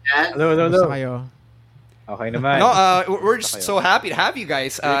 Ro. Hello. Gusto kayo? Okay naman. No, we're just so happy to have you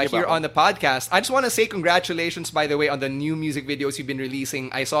guys here on the podcast. I just want to say congratulations, by the way, on the new music videos you've been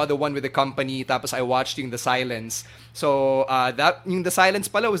releasing. I saw the one with the company, tapos I watched yung The Silence. So yung The Silence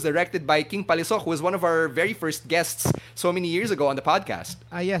pala was directed by King Palisok, who was one of our very first guests so many years ago on the podcast.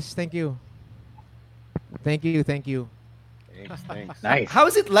 Yes, thank you. Thank you. Thanks. Nice. How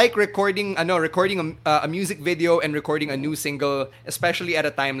is it like recording a music video and recording a new single, especially at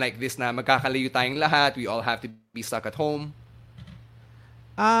a time like this na magkakalayo tayong lahat, we all have to be stuck at home?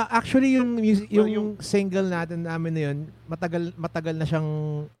 Actually, yung single namin na yun, matagal na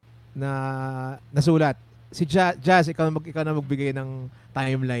siyang nasulat. Si Jazz, ikaw na magbigay ng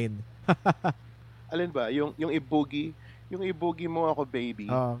timeline. Alin ba? Yung ibugi mo ako, baby.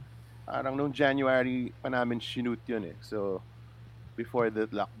 Parang nung January pa namin shoot yun eh. So, before the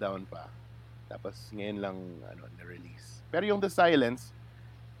lockdown pa. Tapos ngayon lang na-release. Pero yung The Silence,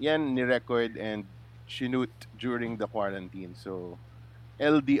 yan ni-record and shoot during the quarantine. So,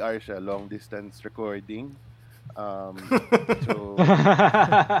 LDR siya, long distance recording. Ano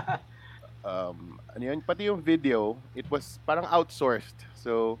yun? Pati yung video, it was parang outsourced.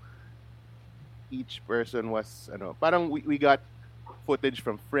 So, each person was, parang we got footage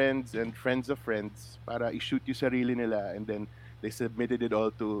from friends and friends of friends para i-shoot yung sarili nila, and then they submitted it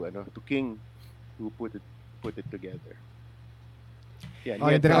all to King, who put it together. Yeah,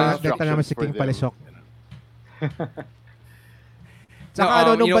 direkta naman si King Palisok.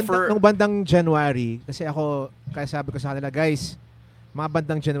 Saka nung bandang January, kasi sabi ko sa kanila, guys, mga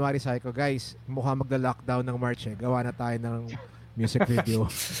bandang January, sabi ko, guys, mukha magla-lockdown ng March eh. Gawa na tayo ng music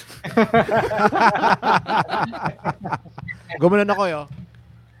video. Gumanon ako yo.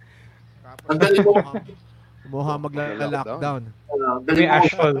 Ang galing mo. Mukha magla-lockdown.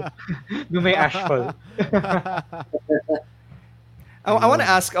 May ashfall. I want to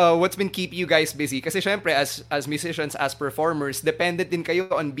ask what's been keeping you guys busy? Kasi syempre, as musicians, as performers, dependent din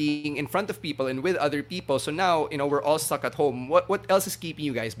kayo on being in front of people and with other people. So now, we're all stuck at home. What else is keeping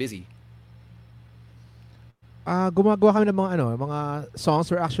you guys busy? Gumagawa kami ng mga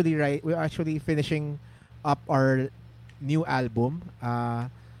songs. We're actually finishing up our new album.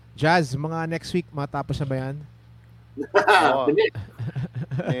 Jazz, mga next week matapos na ba yan?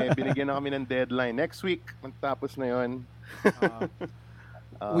 Binigyan na kami ng deadline. Next week, matapos na yon.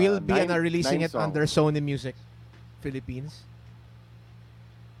 We'll be releasing it under Sony Music Philippines.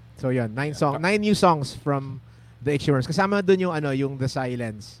 So yan, 9 new songs from the Itchyworms. Kasama dun yung The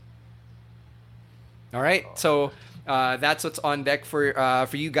Silence. All right, so that's what's on deck for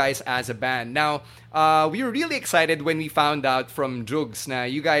you guys as a band. Now, we were really excited when we found out from Jugs na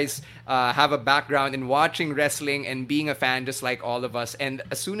you guys have a background in watching wrestling and being a fan just like all of us. And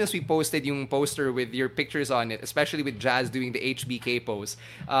as soon as we posted yung poster with your pictures on it, especially with Jazz doing the HBK pose,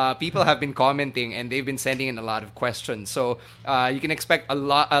 people have been commenting and they've been sending in a lot of questions. So you can expect a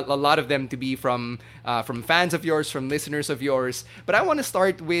lot of them to be from fans of yours, from listeners of yours. But I want to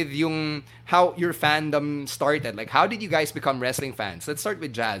start with how your fandom started. Like, how did you guys become wrestling fans? Let's start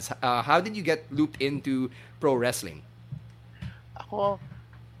with Jazz. How did you get looped into pro wrestling? Ako,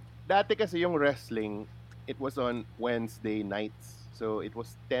 dati kasi yung wrestling, it was on Wednesday nights. So it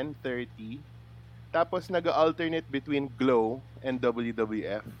was 10:30. Tapos nag-alternate between Glow and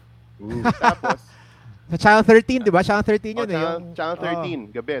WWF. Tapos sa Channel 13, di ba? Channel 13 yun Channel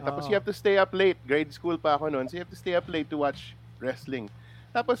 13, gabi. Tapos you have to stay up late. Grade school pa ako noon. So you have to stay up late to watch wrestling.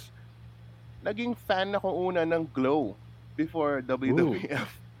 Tapos, naging fan ako una ng Glow before WWF.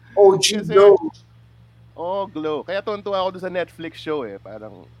 Glow. Glow. Kaya tuntua ako doon sa Netflix show eh.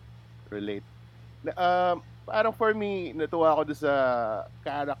 Parang relate. Parang for me, natuwa ako doon sa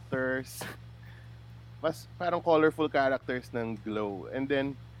characters. Mas parang colorful characters ng Glow. And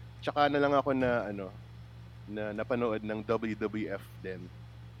then, tsaka na lang ako na napanood ng WWF din.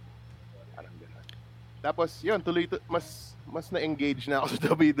 Parang gano'n. Tapos, yun, mas na-engage na ako sa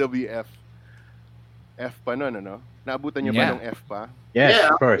WWF. F pa nun, Naabutan niyo ba ng F pa? Yes,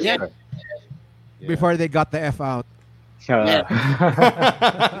 of course. Yeah. Before they got the F out.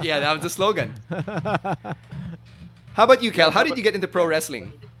 Yeah, that was the slogan. How about you, Kel? How did you get into pro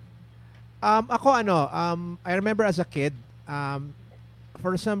wrestling? Ako, I remember as a kid,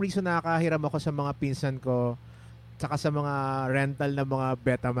 for some reason nakakahiram ako sa mga pinsan ko tsaka sa mga rental na mga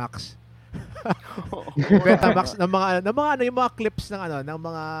Betamax. Betamax ng mga yung mga clips ng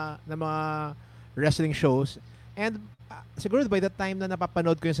mga wrestling shows. And siguro by the time na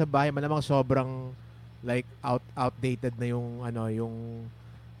napapanood ko yun sa bahay, malamang sobrang like outdated na yung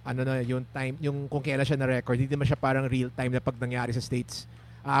time, yung kung kailan siya na record. Hindi naman siya parang real time na pag nangyari sa States,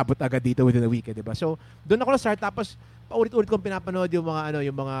 aabot agad dito within a week, di ba? So, doon ako na-start. Tapos paulit-ulit kong pinapanood yung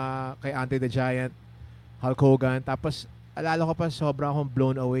mga kay Andre the Giant, Hulk Hogan. Tapos alala ko pa sobrang akong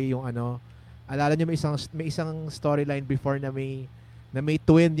blown away yung alala niyo may isang storyline before na may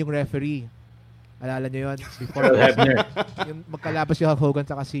twin yung referee. Alala niyo yun? Before yung magkalabas si Hulk Hogan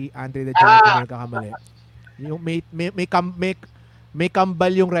saka si Andre the Giant kung nagkakamali. Yung may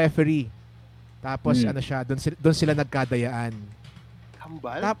kambal yung referee. Tapos ano siya, doon sila nagkadayaan.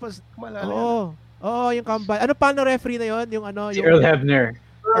 Kambal? Tapos, oo, yung kambal. Ano paano referee na yon? Yung ano, Si yung Earl Hebner.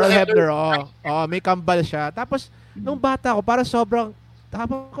 Earl Hebner, may kambal siya. Tapos, nung bata ko, parang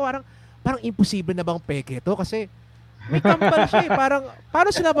parang imposible na bang peke to kasi may kambal siya eh. Parang, paano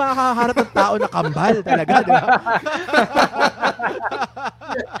sila makakaharap ng tao na kambal talaga, di ba?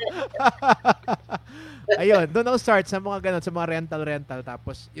 Ayun, doon ako start sa mga ganun, sa mga rental.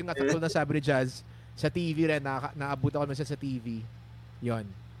 Tapos, yung nga na sabi ni Jazz, sa TV rin, naabot ako naman sa TV. Yon.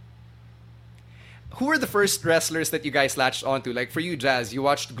 Who were the first wrestlers that you guys latched onto? Like for you, Jazz, you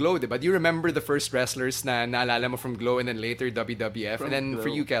watched Glow, diba? Do you remember the first wrestlers na naalala mo from Glow and then later WWF? And then for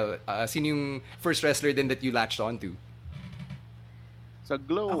you, Kel, sino yung first wrestler din that you latched onto? Sa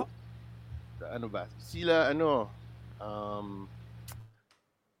Glow, ano ba? Sila, ano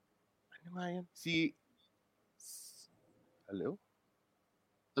nga yan? Hello?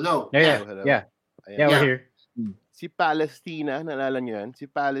 Hello? Yeah. Hello. Yeah, we're here. Si Palestina, naalala nyo yan? Si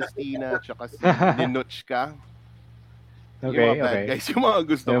Palestina, tsaka si Dinuchka. Okay, yung mga bad guys, yung mga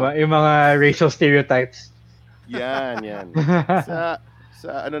gusto ko. Yung mga racial stereotypes. Yan.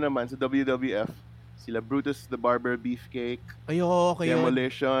 sa ano naman, sa WWF, sila Brutus the Barber Beefcake. Okay.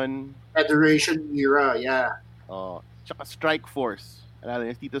 Demolition. Federation era, yeah. Tsaka Strike Force. Alala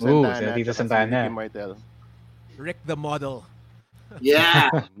niyo, Tito Santana. Tito Santana. Si Ricky Martel. Rick the Model. Yeah.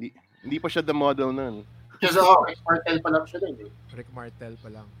 Hindi pa siya the model nun. Kasi Rick Martel pa lang siya din eh. Rick Martel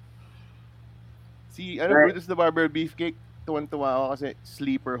pa lang. Si Brutus the Barber Beefcake, tuwan-tuwa ako kasi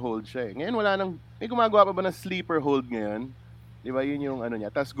sleeper hold siya eh. Ngayon wala nang, may gumagawa pa ba ng sleeper hold ngayon? Di ba yun yung ano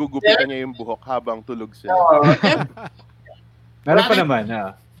niya? Tapos gugupitan niya yung buhok habang tulog sila. Meron pa naman.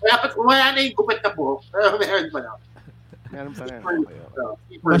 Wala na yung gupit na buhok. Meron pa lang. Meron pa rin.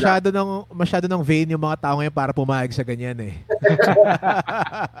 Masyado ng vain yung mga tao ngayon para pumayag sa ganyan eh.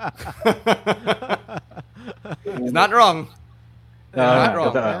 He's not wrong. Not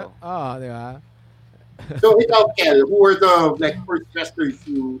wrong. Di ba? So ikaw, Kel, who were the first wrestlers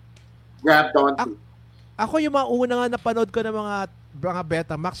you grabbed onto? Ako yung mga una nga napanood ko ng mga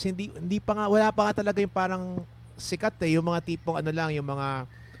Betamax, hindi pa nga, wala pa nga talaga yung parang sikat eh. Yung mga tipong ano lang, yung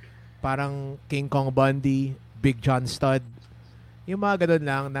mga parang King Kong Bundy, Big John Studd. Yung mga ganun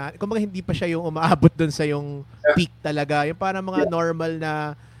lang na, kumbaga hindi pa siya yung umaabot dun sa yung peak talaga. Yung parang mga normal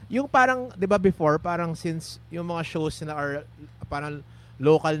na, yung parang, di ba before, parang since yung mga shows na are parang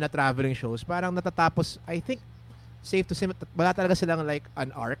local na traveling shows, parang natatapos, I think, safe to say, wala talaga silang like an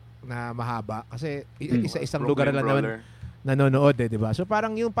arc na mahaba. Kasi isa-isang lugar lang naman nanonood eh, di ba? So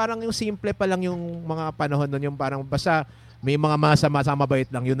parang yung simple pa lang yung mga panahon nun, yung parang basta may mga masama mabait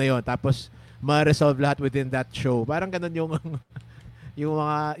lang, yun na yun. Tapos, ma-resolve lahat within that show. Parang ganun yung yung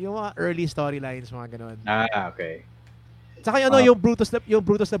mga early storylines, mga ganun. Okay. Saka yung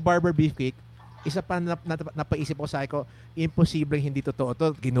Brutus the Barber Beefcake, isa pa napaisip ko sa ko, imposibleng hindi totoo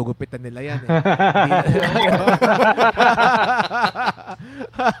to. Ginugupitan nila yan eh.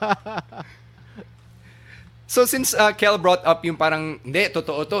 So since Kel brought up yung parang, hindi,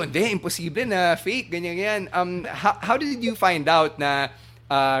 totoo to, hindi, imposible na fake, ganyan. How did you find out na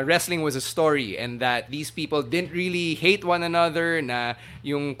wrestling was a story and that these people didn't really hate one another, na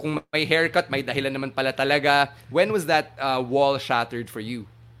yung kung may haircut, may dahilan naman pala talaga? When was that wall shattered for you?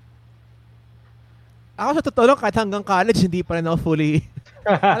 Ako sa totoo lang, kahit hanggang college, hindi pa rin ako fully...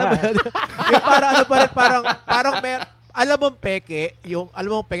 alam mo yun? Yung parang alam mong peke,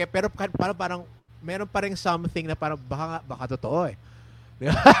 pero parang meron pa rin something na parang baka totoo eh.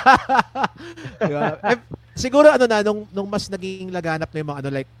 Diba? Siguro nung mas naging laganap na yung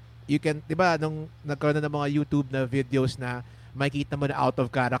mga like, you can, di ba, nung nagkaroon na ng mga YouTube na videos na makikita mo na out of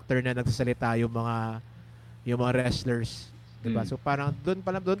character na nagsasalita yung mga wrestlers. Diba? So parang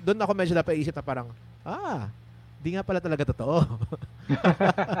doon ako medyo napaisip na parang, di nga pala talaga totoo.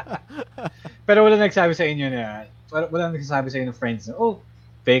 Pero wala nagsabi sa inyo na, wala nagsasabi sa inyo ng friends na,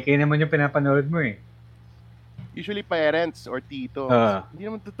 fake naman yung pinapanood mo eh. Usually parents or tito. Hindi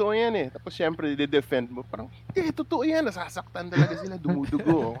naman totoo yan eh. Tapos syempre, i-defend mo. Parang, totoo yan. Nasasaktan talaga sila.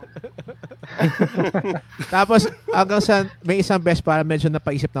 Dumudugo. Tapos, hanggang sa may isang best para medyo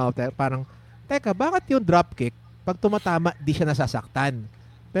napaisip na ako. Parang, teka, bakit yung dropkick, pag tumatama, di siya nasasaktan?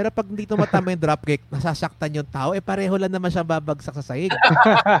 Pero pag hindi tumatama yung dropkick, nasasaktan yung tao, pareho lang naman siya babagsak sa sahig.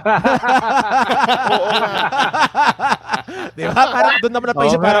 Oo nga. Di ba? Parang doon naman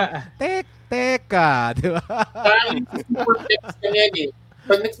napaisip, parang, teka, di ba? Parang superplex ka yan eh.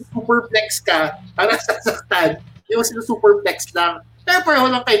 Pag nagsusuperplex ka, parang sasaktan, yung sinusuperplex lang, pero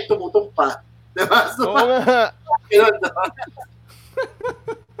pareho lang kayo tumutumpa. Di ba? So, oo nga. Yun, no?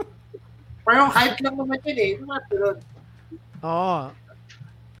 Parang hype lang naman yun eh. Oo.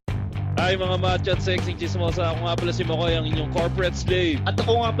 Hi mga macho at sexy chismosa. Ako nga pala si Makoy, ang inyong corporate slave. At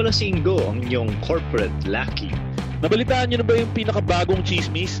ako nga pala si Ingo, ang inyong corporate lucky. Nabalitaan nyo na ba yung pinakabagong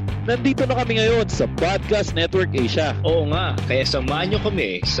chismis? Nandito na kami ngayon sa Podcast Network Asia. Oo nga, kaya samahan nyo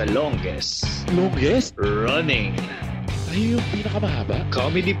kami sa longest running ay yung pinakamahaba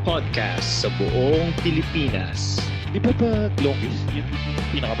comedy podcast sa buong Pilipinas. Di ba pag longest yun yung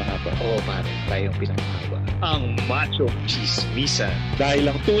pinakamahaba? Oo pare, tayo yung pinakamahaba. Ang Macho Chismisan. Dahil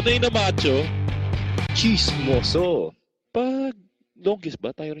ang tunay na macho, chismoso. Pag longest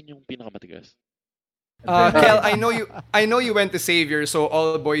ba, tayo rin yung pinakamatigas? Kel, I know you went to Xavier, so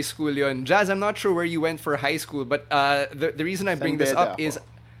all boys school yun. Jazz, I'm not sure where you went for high school, but the reason I bring this up is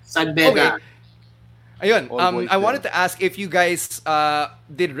San Beda. Okay. Ayun, I wanted to ask if you guys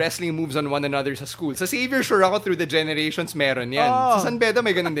did wrestling moves on one another sa school. Sa Xavier, sure ako through the generations meron yan. Sa San Beda,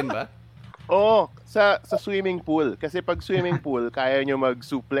 may ganun din ba? Oo, sa swimming pool. Kasi pag swimming pool, kaya nyo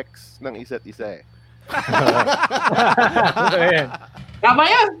mag-suplex ng isa't isa eh. Tama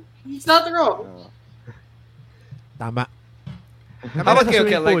yan. It's not wrong. Tama. How about kayo,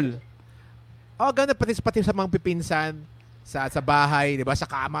 Kel? Ganun, pati sa mga pipinsan, sa bahay, di ba? Sa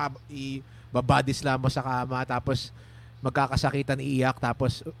kama, babody slam mo sa kama, tapos magkakasakitan, iiyak,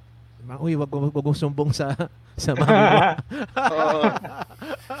 tapos uy, wag mong sumbong sa mama.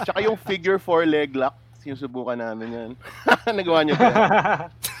 Tsaka yung figure 4 leg lock, sinusubukan namin yan. Nagawa nyo ba?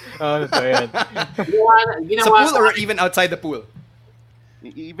 So yan. Sa pool or even outside the pool?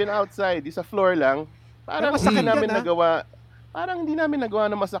 Even outside, sa floor lang. Parang masakit namin nagawa. Parang hindi namin nagawa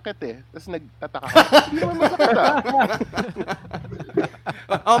na masakit eh. Tapos nagtataka ka. Hindi naman masakit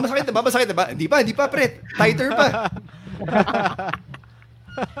Masakit na ba? Masakit na ba? Hindi pa, pre. Tighter pa.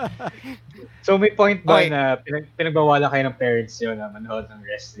 So may point ba na pinagbawalan kayo ng parents nyo na manood ng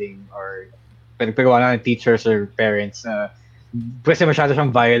wrestling or pinagbawalan ng teachers or parents na kasi masyado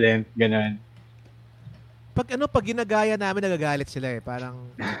siyang violent, gano'n? Pag ginagaya namin, nagagalit sila eh. Parang,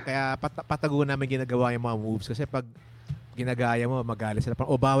 kaya patago namin ginagawa yung mga moves. Kasi pag ginagaya mo, magalit sila.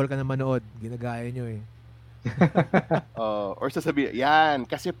 Parang, bawal ka na manood. Ginagaya nyo eh. Or sasabihin, yan,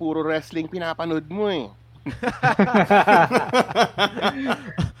 kasi puro wrestling pinapanood mo eh.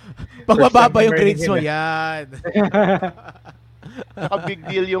 Pag mababa yung grades mo, yan. Naka-big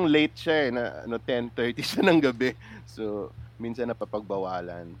deal yung late siya eh, na 10:30 siya ng gabi. So, minsan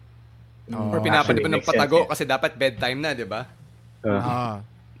napapagbawalan. Or pinapanood ng patago kasi dapat bedtime na, di ba?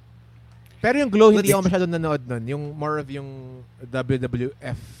 Pero yung Glow, hindi ako masyadong nanood nun. Yung more of yung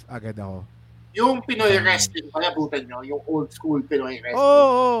WWF agad ako. Yung Pinoy wrestling, panabutan nyo? Yung old school Pinoy wrestling?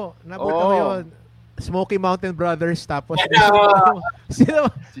 Oo. Nabutan ko yun. Smoky Mountain Brothers, tapos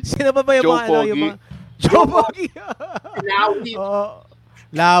sino ba yung mga Joe yung mga Joe Pogi.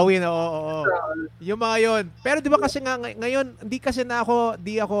 Lawin, oo. Yung mga yun. Pero di ba kasi nga ngayon, di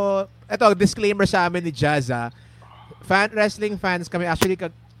ako, eto, disclaimer sa amin ni Jazz, wrestling fans kami.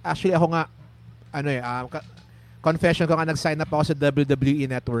 Actually ako nga, confession ko nga, nag-sign up ako sa WWE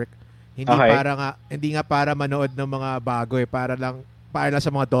Network. Hindi para manood ng mga bago eh, para lang sa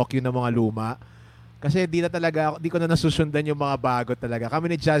mga docu ng mga luma. Kasi di ko na nasusundan yung mga bago talaga.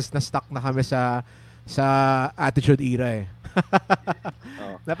 Kami ni Jazz, na-stuck na kami sa Attitude Era eh.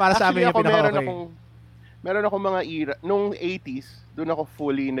 Na para sa amin yung pinaka-okay. Meron akong mga era. Nung 80s, doon ako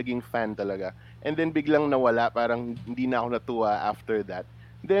fully naging fan talaga. And then biglang nawala, parang hindi na ako natuwa after that.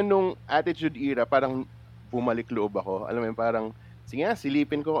 Then nung Attitude Era, parang bumalik loob ako. Alam mo yun, parang, sige nga,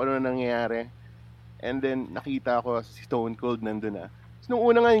 silipin ko kung ano nangyayari. And then nakita ko si Stone Cold nandun na. So, nung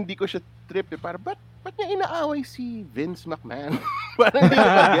una nga, hindi ko siya trip eh. Parang, ba't niya inaaway si Vince McMahon? Parang hindi ko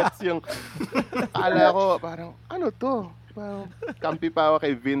gets yung, akala ko, parang, ano to? Parang, kampi pa ako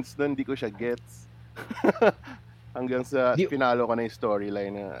kay Vince doon, hindi ko siya gets. Hanggang sa pinalo ko na yung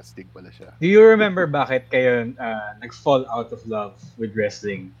storyline na astig pala siya. Do you remember bakit kayo nag-fall out of love with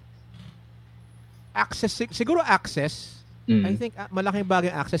wrestling? Siguro access. I think malaking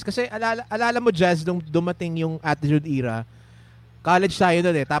bagay access. Kasi alala mo, Jazz, nung dumating yung Attitude Era, college tayo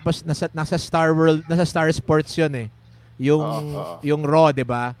doon eh. Tapos nasa Star World, nasa Star Sports yun eh. Yung Raw, 'di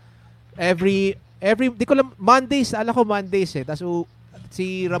ba? Every di ko lang, Mondays eh. Tapos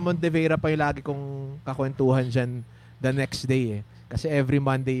si Ramon De Vera pa yung lagi kong kakwentuhan dyan the next day eh. Kasi every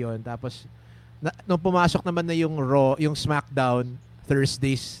Monday yon. Tapos nung pumasok naman na yung Raw, yung SmackDown,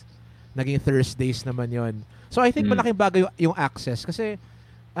 naging Thursdays naman yon. So I think malaking bagay yung access kasi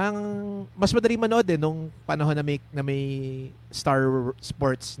ang mas madali manood nung panahon na may Star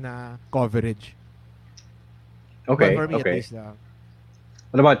Sports na coverage. Okay, for me, okay. At least,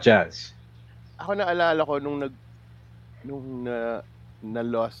 What about Jazz? Ako naalala ko nung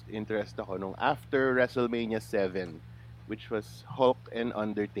na-lost interest ako nung after WrestleMania 7, which was Hulk and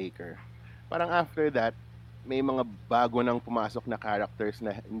Undertaker. parang after that, may mga bago nang pumasok na characters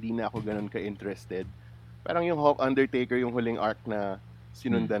na hindi na ako ganun ka-interested. Parang yung Hulk Undertaker, yung huling arc na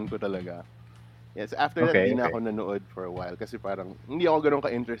sinundan ko talaga. Yes, after that, hindi na ako nanood for a while kasi parang hindi ako ganun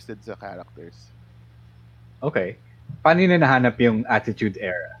ka-interested sa characters. Okay. Paano yun nahanap yung Attitude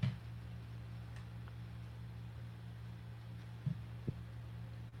Era?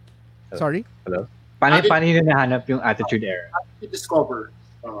 Sorry? Hello? Paano yun nahanap yung Attitude Era? To discover.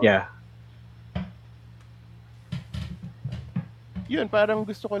 Yeah. Yun, parang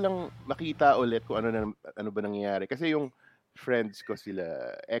gusto ko lang makita ulit kung ano ba nangyayari. Kasi yung friends ko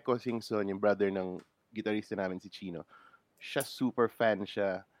sila, Echo Singson, yung brother ng gitarista namin si Chino, siya super fan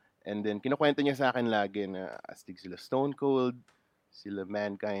siya. And then, kinukwento niya sa akin lagi na astig sila Stone Cold, sila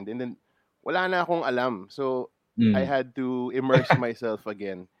Mankind. And then, wala na akong alam. So, I had to immerse myself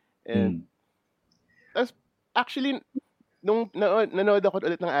again. And, tas, actually, nung nanood ako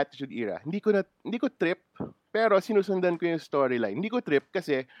ulit ng Attitude Era, hindi ko trip, pero sinusundan ko yung storyline. Hindi ko trip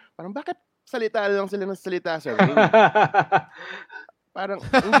kasi, parang bakit salita lang sila ng salita sa ring? Parang,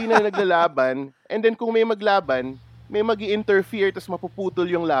 hindi na naglalaban. And then, kung may maglaban, may magi-interfere tapos mapuputol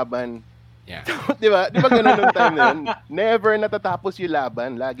yung laban. Yeah. Di ba? Di ba ganun nung time na yun? Never natatapos yung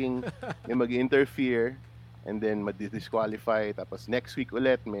laban. Laging may magi-interfere and then madi-disqualify. Tapos next week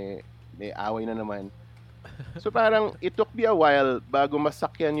ulit may away na naman. So parang it took me a while bago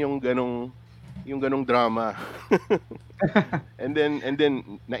masakyan yung ganong drama. and then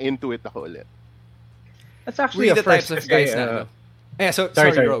na into it ako ulit. That's actually the types of guys na yeah, so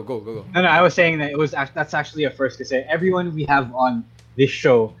sorry, bro. Go. No, I was saying that that's actually a first kasi everyone we have on this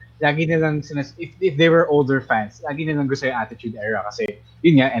show, lagi nilang if they were older fans, lagi nilang gusto yung Attitude Era kasi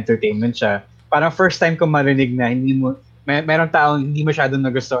yun nga, entertainment siya. Parang first time ko marinig na merong taong hindi masyadong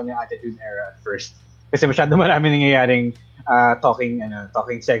nagustuhan yung Attitude Era at first. Kasi masyadong marami nangyayaring talking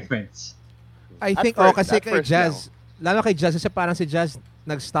segments. I think kasi kay Jazz, lalo kay Jazz kasi parang si Jazz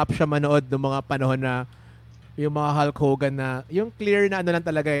nag-stop siya manood ng mga panahon na yung mga Hulk Hogan na, yung clear na ano lang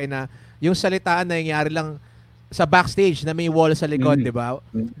talaga na yung salitaan na nangyayari lang sa backstage na may wall sa likod, di ba?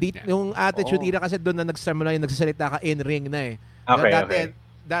 Yung Attitude Era kasi doon na nagsimula yung nagsasalita ka in-ring na eh. Okay,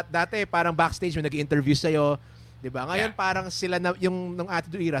 dati parang backstage may nag-interview sa'yo, di ba? Ngayon parang sila na, yung nung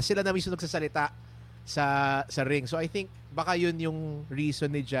Attitude Era, sila na mismo nagsasalita sa ring. So I think baka yun yung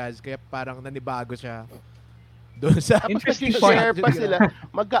reason ni Jazz kaya parang nanibago siya. Doon sa interesting share pa sila.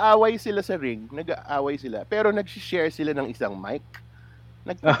 Mag-aaway sila sa ring. Nag-aaway sila. Pero nag-share sila ng isang mic.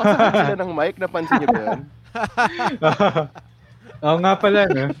 Nagpapasakit sila ng mic. Napansin niyo ba yun? Oo nga pala,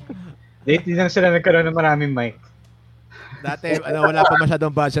 no? Lately lang sila nagkaroon ng maraming mic. Dati, wala pa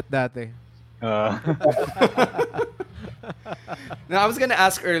masyadong budget dati. Now, I was gonna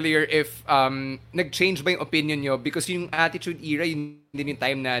ask earlier if nag-change ba yung opinion nyo because yung Attitude Era, yun din yung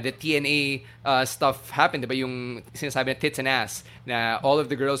time na the TNA stuff happened, diba? Yung sinasabi na tits and ass, na all of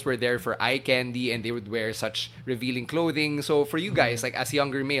the girls were there for eye candy and they would wear such revealing clothing. So for you guys, like as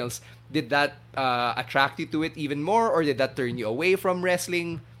younger males, did that attract you to it even more or did that turn you away from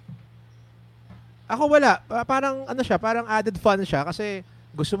wrestling? Ako wala. Parang ano siya, parang added fun siya kasi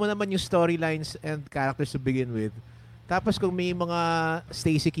gusto mo naman yung storylines and characters to begin with. Tapos kung may mga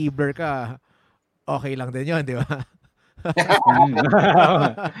Stacy Keibler ka, okay lang din yun, di ba?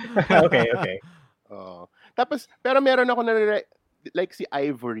 Okay. Tapos, pero meron ako like si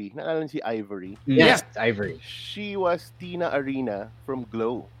Ivory. Naalala si Ivory? Yes, Ivory. She was Tina Arena from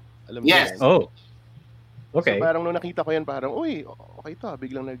Glow. Alam mo yes. Yan? Oh. Okay. So parang nung nakita ko yan, parang, uy, okay to.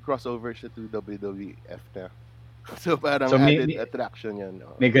 Biglang nag-crossover siya to WWF na. So parang added attraction yan.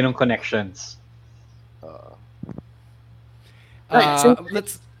 May ganong connections.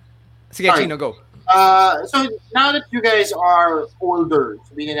 Chino, go. So now that you guys are older,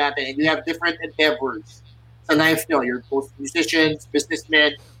 sabihin natin, and you have different endeavors sa life nyo, you're both musicians,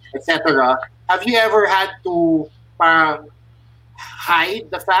 businessmen, etc. Have you ever had to parang hide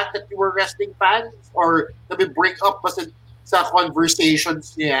the fact that you were wrestling fans? Or bring up ba sa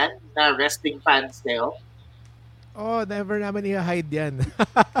conversations niyan na wrestling fans kayo? Oh, never naman i-hide yan.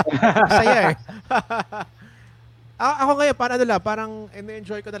 Saya eh. Ako ngayon, parang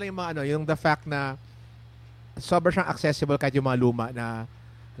enjoy ko na lang yung mga yung the fact na sobrang siyang accessible kahit yung mga luma na,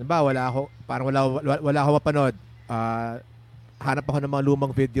 wala ako mapanood. Hanap ako ng mga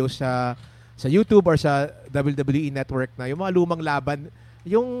lumang videos sa YouTube or sa WWE Network na yung mga lumang laban,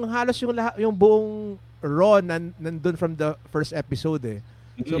 yung halos yung buong Raw nandun from the first episode eh.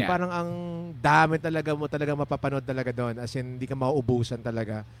 So parang ang dami talaga mapapanood talaga doon, as in hindi ka mauubusan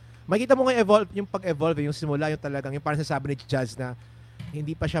talaga. Makikita mo yung pag-evolve, yung simula, yung talagang, yung parang sasabi ni Jazz na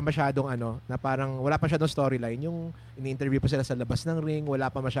hindi pa siya masyadong na parang wala pa masyadong storyline. Yung ini-interview pa sila sa labas ng ring,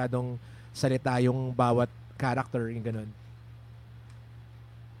 wala pa masyadong salita yung bawat character, yung ganun.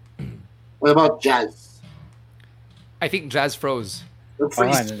 What about Jazz? I think Jazz froze.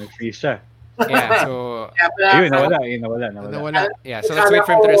 Nag-freeze siya. Yeah, so... Ayun, nawala. Yeah, so let's wait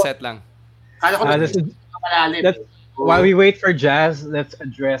for him to reset lang. While we wait for Jazz, let's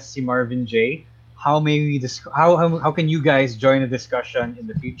address si Marvin J. How can you guys join the discussion in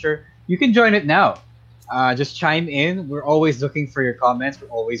the future? You can join it now. Just chime in. We're always looking for your comments.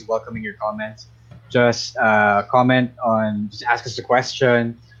 We're always welcoming your comments. Just comment on. Just ask us a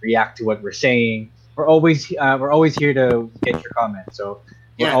question. React to what we're saying. We're always here to get your comments. So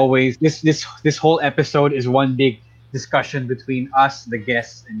we're always this whole episode is one big discussion between us, the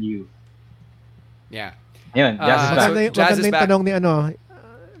guests, and you. Yeah. Yun, Jazz is back. Tanong ni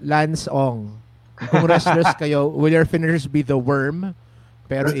Lance Ong. Kung wrestlers kayo, will your finishers be the worm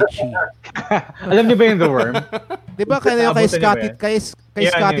pero itchy? Alam niyo ba yung the worm? Di ba kaya kay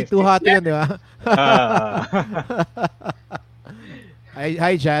Scotty Tuhato yun, di ba?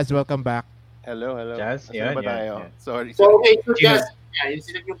 Hi Jazz, welcome back. Hello. Jazz, ba tayo? Sorry. So, okay, so Jazz, yun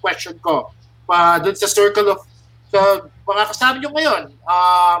sila yung question ko. Doon sa circle of, so, mga kasama nyo ngayon,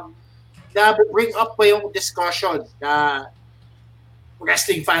 na-bring up pa yung discussion na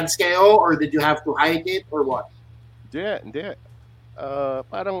wrestling fans kayo, or did you have to hide it, or what? Hindi.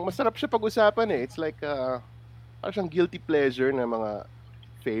 Parang masarap siya pag-usapan eh. It's like, parang siyang guilty pleasure na mga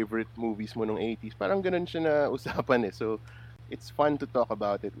favorite movies mo nung 80s. Parang ganun siya na usapan eh. So, it's fun to talk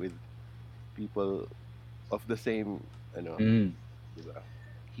about it with people of the same, diba?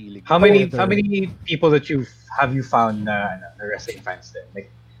 Hilig. How many people that you found na wrestling fans din? Like,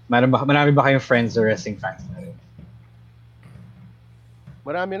 marami ba kayong friends na wrestling fans na rin?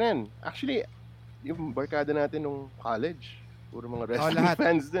 Marami rin. Actually, yung barkada natin nung college, puro mga wrestling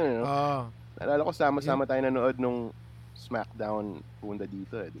fans din. Naalala ko, sama-sama tayo nanood nung SmackDown punta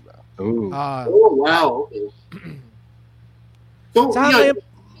dito di ba? Wow. Okay. So,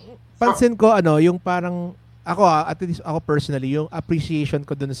 pansin ko, yung parang, at least ako personally, yung appreciation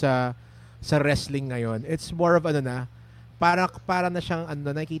ko dun sa wrestling ngayon, it's more of para na siyang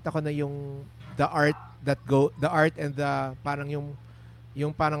nakikita ko na yung the art and the parang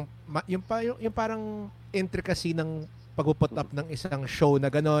yung parang intricacy ng pag-put up ng isang show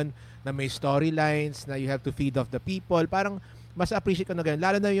na ganon, na may storylines, na you have to feed off the people. Parang mas appreciate ko na ganun.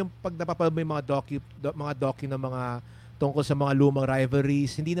 Lalo na yung pag napapanood mo yung mga docu na mga tungkol sa mga lumang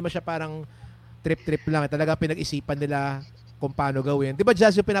rivalries. Hindi naman siya parang trip-trip lang. Talaga pinag-isipan nila kung paano gawin. Di ba,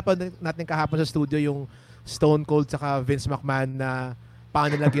 Jazz, yung pinapanood natin kahapon sa studio, yung Stone Cold saka Vince McMahon na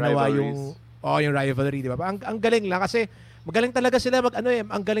paano nila ginawa yung rivalry, di ba? Ang galing lang kasi magaling talaga sila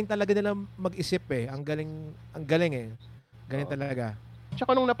ang galing talaga nila mag-isip eh. Ang galing eh. Galing talaga.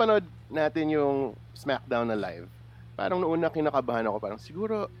 Tsaka nung napanood natin yung SmackDown na live, parang noon na kinakabahan ako, parang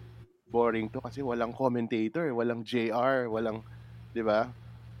siguro boring to kasi walang commentator, walang JR, walang, di ba?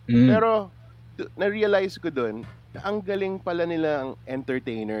 Pero na-realize ko doon na ang galing pala nilang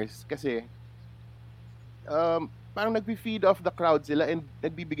entertainers kasi parang nag-feed off the crowd sila and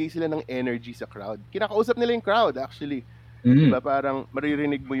nagbibigay sila ng energy sa crowd. Kinakausap nila yung crowd actually. Diba? Parang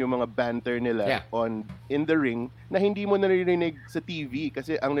maririnig mo yung mga banter nila in the ring na hindi mo naririnig sa TV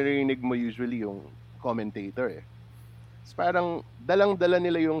kasi ang naririnig mo usually yung commentator eh. So, parang dalang-dala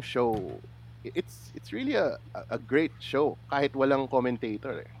nila yung show. It's really a great show kahit walang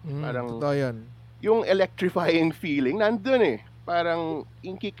commentator eh. Parang totoo yan. Yung electrifying feeling nandun eh. Parang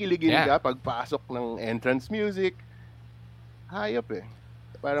kikiligin ka pagpasok ng entrance music. Hayop eh.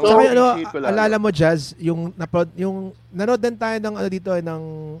 Parang alala mo, Jazz, yung nanood din tayo ng dito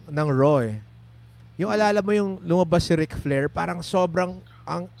ng Raw eh. Yung alala mo yung lumabas si Ric Flair, parang sobrang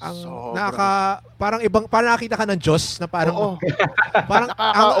parang nakita ka ng Diyos na parang parang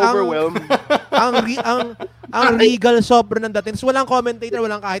nakaka-overwhelm. ang regal sobrang ng dating. So, walang commentator,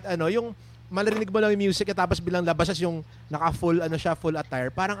 walang kahit yung malarinig mo lang yung music at tapos bilang labas yung naka-full full attire.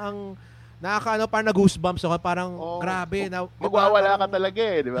 Parang ang parang na-goosebumps ako, parang grabe. Magwawala ka talaga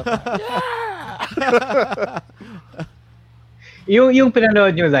eh, di ba? yung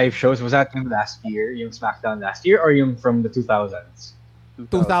pinanood yung live shows, was that yung last year, yung SmackDown last year, or yung from the 2000s?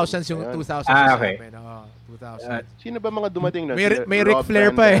 2000s yung 2000s. Okay. 2000. Sino ba mga dumating na? May Ric Flair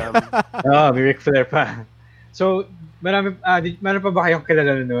pa eh. May Ric Flair pa. So, meron pa ba kayong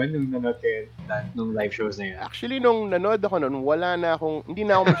kilala noon nung nanood kayo nung live shows na yun? Actually, nung nanood ako noon, hindi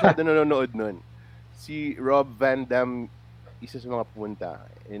na ako masyado nanonood noon. Si Rob Van Dam, isa sa mga punta.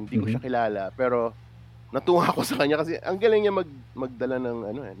 Hindi ko siya kilala, pero natuwa ako sa kanya kasi ang galing niya magdala ng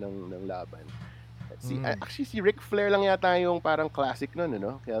ng laban. Actually, si Ric Flair lang yata yung parang classic nun,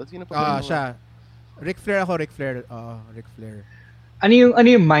 ano? Kaya sino pa? Siya. Ric Flair. Ric Flair. Ano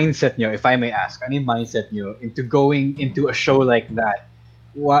yung mindset nyo, if I may ask? Ano yung mindset nyo into going into a show like that?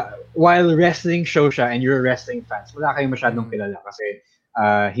 While wrestling show siya and you're wrestling fans, wala kayong masyadong kilala kasi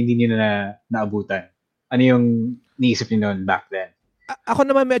hindi niyo na naabutan. Ano yung niisip niyo noon back then? Ako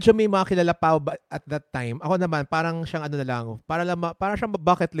naman medyo may mga kilala pa at that time. Ako naman parang siyang ano na lang, para siyang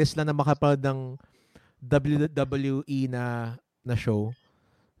bucket list lang na makapanood ng WWE na show.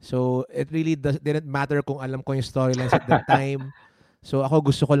 So it really didn't matter kung alam ko yung storylines at that time. So ako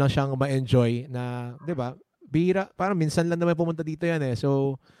gusto ko lang siyang ma-enjoy na, 'di ba? Bira, parang minsan lang naman pumunta dito yan eh.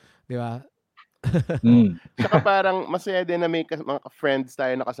 So, 'di ba? Saka parang masaya din na may mga friends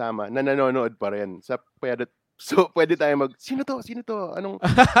tayo nakasama na nanonood pa rin. Pwede tayo sino to?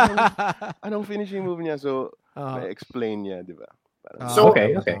 Anong finishing move niya? So, may explain niya, 'di ba?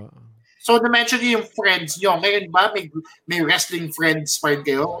 Okay. So, na-mention niyo yung friends niyo. Ngayon ba may wrestling friends pa rin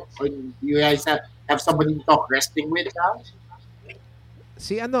kayo? Or you guys have somebody to talk wrestling with now?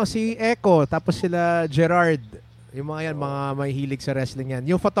 Si Echo, tapos sila Gerard. Yung mga yan, mga may hilig sa wrestling yan.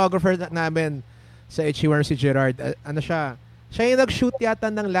 Yung photographer namin sa Itchyworms, si Gerard, siya yung nag-shoot yata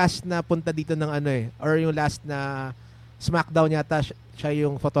ng last na punta dito ng or yung last na SmackDown yata, siya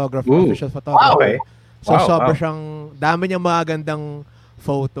yung photographer, official photographer. Wow. So sobra siyang, dami niyang mga gandang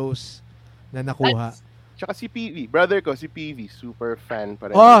photos na nakuha. Tsaka si PV, brother ko, si PV, super fan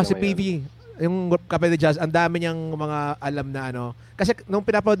pa rin. Si PV. Yung Cafe de Jazz, ang dami niyang mga alam na Kasi nung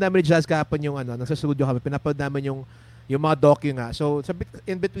pinapanood namin ni Jazz kahapon yung nasa studio kami, pinapanood namin yung mga docu nga. So,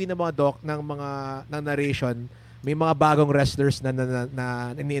 in between ng mga ng narration, may mga bagong wrestlers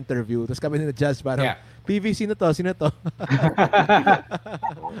na ini-interview. Tapos kami ni Jazz parang, PV, sino to?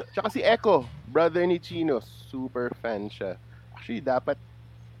 Tsaka si Echo, brother ni Chino, super fan siya. Actually, dapat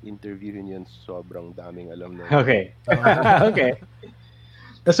interviewin yun. Sobrang daming alam na. Okay. Okay.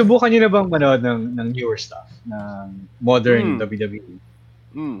 Nasubukan niyo na bang manood ng newer stuff, ng modern WWE?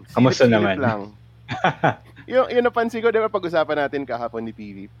 Kamusta naman? Lang. yung napansin ko, di ba pag-usapan natin kahapon ni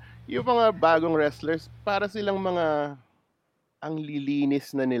PV, yung mga bagong wrestlers, para silang mga ang lilinis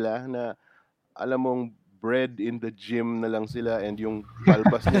na nila na alam mong bred in the gym na lang sila and yung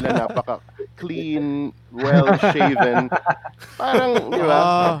balbas nila napaka-clean, well-shaven. Parang, di ba?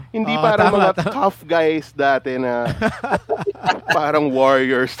 Hindi parang mga tough guys dati na parang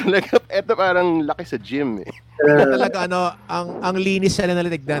warriors. Talaga, eto parang laki sa gym eh. Talaga ang linis sila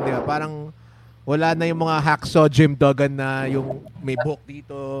nalitignan, di ba? Parang wala na yung mga hacksaw gym dogan na yung may buhok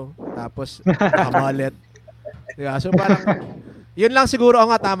dito, tapos nakamallet. Di ba? So parang yun lang siguro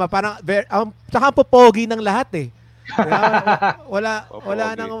tama. Parang tsaka popogi ng lahat eh. Wala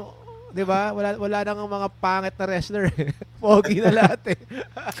nang, 'di ba? Wala nang mga pangit na wrestler eh. Pogi na lahat eh.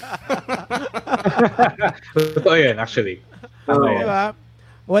 Totoo 'yan actually. Di ba?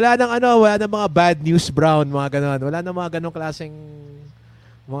 Wala nang mga bad news brown, mga gano'n. Wala nang mga ganong klaseng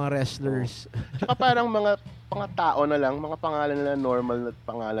mga wrestlers. Tsaka parang mga tao na lang, mga pangalan nila normal na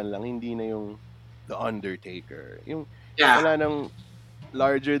pangalan lang, hindi na yung The Undertaker. Yung wala nang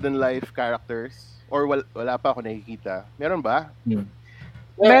larger than life characters or wala pa ako nakikita. Meron ba?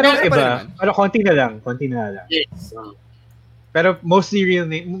 Meron iba. Pero konti na lang. Yes. Pero mostly real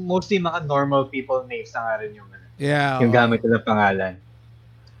name, mostly mga normal people names na nga rin yung gamit nila pangalan.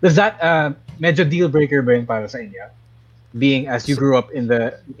 Does that medyo deal breaker ba yun para sa inyo? Being as you grew up in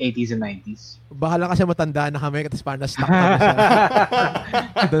the 80s and 90s? Bahala kasi matanda na kami kasi parang na-stuck kami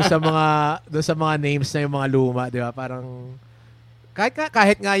doon sa mga names na yung mga luma, di ba? Parang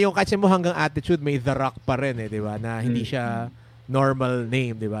kahit mo hanggang attitude may The Rock pa rin eh, di ba? Na hindi siya normal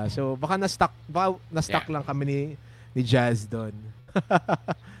name, di ba? So baka na-stuck lang kami ni Jazz doon.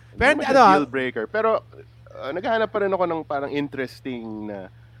 Pero deal breaker. Pero naghahanap pa rin ako ng parang interesting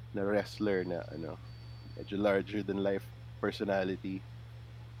na wrestler na medyo larger than life personality.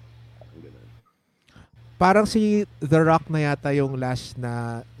 Parang si The Rock na yata yung last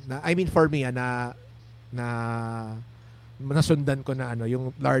na I mean for me na nasundan ko na yung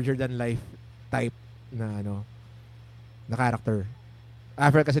larger than life type na na character.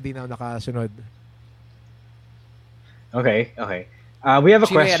 After kasi di na ako nakasunod. Okay. We have a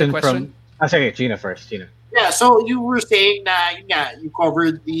question from sige, Gina first. Yeah, so you were saying na you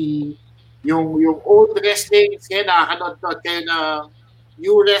covered yung old wrestling, kaya nakakanood kayo na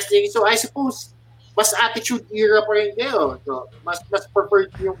new wrestling. So I suppose mas attitude era pa rin kayo. So mas preferred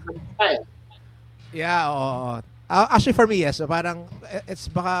yung style. Yeah, oo. Actually for me, yes. So, parang it's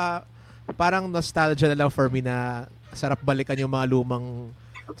parang nostalgia na lang for me na sarap balikan yung mga lumang.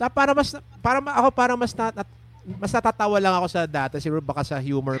 So, mas natatawa lang ako sa dati. Siguro baka sa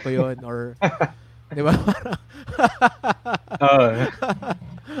humor ko yon or Di ba?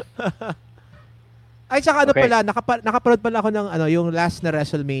 Ay, saka ano pala, nakapanood pala ako ng yung last na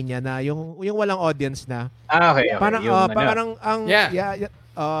WrestleMania na yung walang audience na. Okay. Parang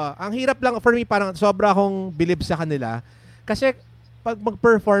ang hirap lang for me, parang sobra akong bilib sa kanila. Kasi pag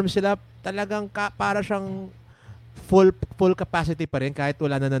mag-perform sila, talagang para siyang full capacity pa rin kahit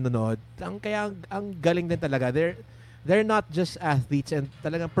wala na nanonood. Ang galing din talaga. They're not just athletes and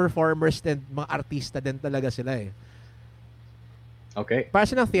talagang performers and mga artista din talaga sila eh. Okay. Para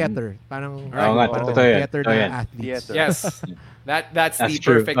silang theater. Parang theater na athletes. Yes. That's the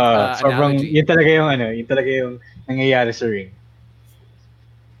true. perfect sobrang, analogy. Yun talaga yung nangyayari sa ring.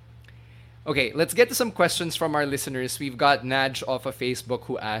 Okay, let's get to some questions from our listeners. We've got Naj off of Facebook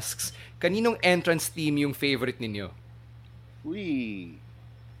who asks, kaninong entrance theme yung favorite ninyo? Uy.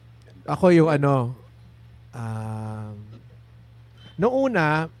 Ako yung noong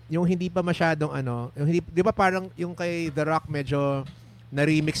una, yung hindi pa masyadong yung hindi, di ba parang yung kay The Rock medyo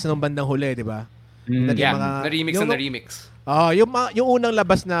na-remix nung bandang huli, di ba? Na-remix. Yung unang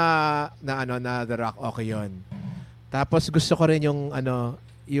labas na The Rock, okay yun. Tapos gusto ko rin yung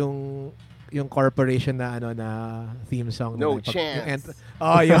yung corporation na na theme song. No chance.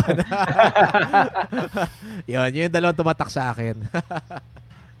 Yun. Yun yung dalawang tumatak sa akin.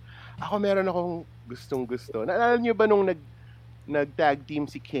 Ako meron akong gustong-gusto. Naalala niyo ba nung nag-tag team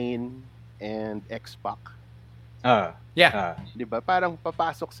si Kane and X-Pac? Yeah. 'Di ba? Parang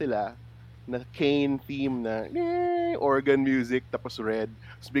papasok sila na Kane theme na organ music tapos red.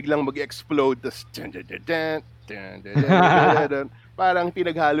 Tapos biglang mag-explode tapos parang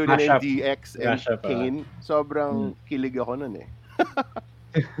pinaghalo nila yung DX and Kane. Sobrang kilig ako nun eh.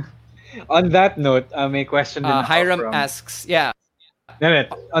 On that note, may question din Hiram from... asks, yeah.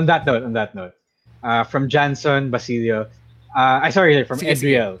 On that note, from Janson Basilio, from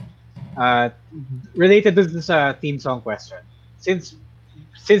Adriel. Related to this theme song question.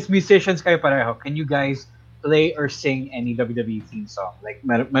 Since musicians kayo pareho, can you guys play or sing any WWE theme song? Like,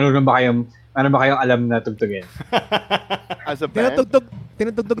 meron ba kayong alam na tugtugin? As a band?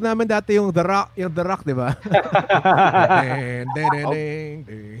 Tinutugtog namin dati yung The Rock, di ba?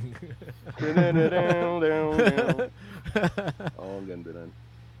 Ang ganda nun.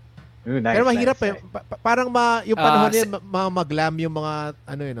 Nice, pero mahirap nice. Parang yung panahon niya mag-glam yung mga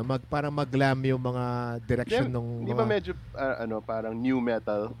parang mag-glam yung mga direction nung Di ba medyo parang new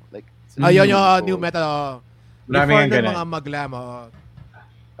metal like new metal. Before ng mga mag-glam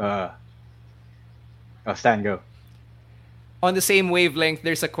Stan, go. On the same wavelength,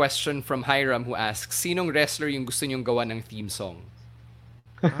 there's a question from Hiram who asks, sinong wrestler yung gusto nyong gawa ng theme song?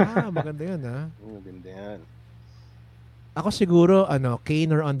 Maganda yun, Maganda yan. Ako siguro,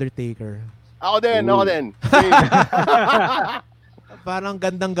 Kane or Undertaker. Ako din. Parang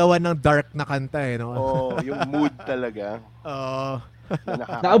gandang gawa ng dark na kanta eh, no? Yung mood talaga.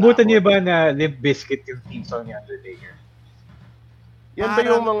 Naabutan niyo ba na Limp Bizkit yung theme song ni Undertaker? Yan ba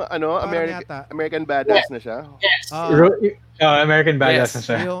yung mga American Badass na siya? Yes. American Badass na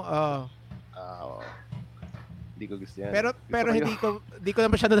siya. Hindi ko gusto yan. Pero hindi ko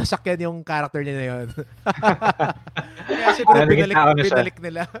naman siya nasakyan yung character niya na yun. Kaya siguro binalik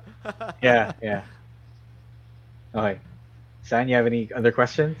nila. Yeah. Okay. San, you have any other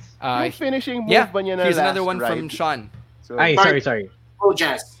questions? Yung finishing move ba niya na here's last another one ride? from Sean. Sorry. Oh,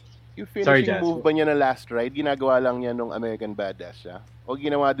 Jazz. Yung finishing move ba niya na last ride, ginagawa lang niya nung American Badass siya? O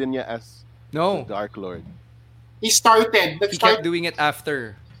ginawa din niya as the Dark Lord? He kept doing it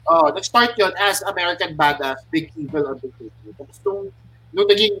after. Nag-start yun as American Badass, Big Evil Undertaker. Tapos nung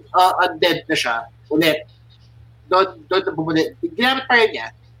naging undead na siya, ulit, doon na bumuli. Ginamit pa rin niya.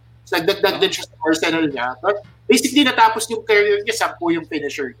 So, nagdagdag din siya sa arsenal niya. But basically, natapos yung career niya, 10 yung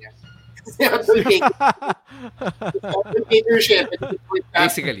finisher niya. Undertaker siya.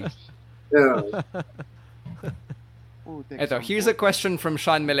 Basically. Here's a question from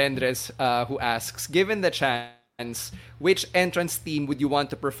Sean Melendres who asks, given the chance, which entrance theme would you want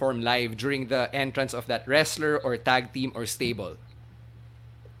to perform live during the entrance of that wrestler or tag team or stable?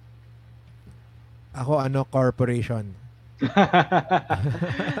 Ako, Corporation.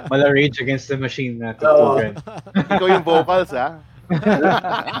 Mala Rage Against the Machine na tutugan. Ikaw yung vocals, ha?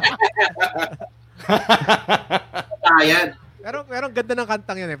 Ayan. Pero ang ganda ng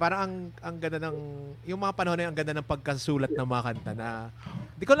kantang yun eh. Parang ang ganda ng yung mga panahon na yun, ang ganda ng pagkasulat ng mga kanta na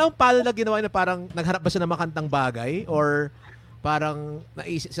di ko lang paano na ginawa na parang nagharap ba siya ng mga kantang bagay or parang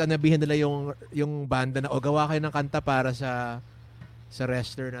sanabihan nila yung banda na gawa kayo ng kanta para sa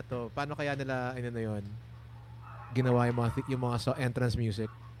wrestler na to. Paano kaya nila na yun? Ginawa yung mga entrance music.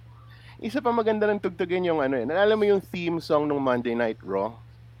 Isa pa maganda ng tugtugin yung naalala mo yung theme song ng Monday Night Raw?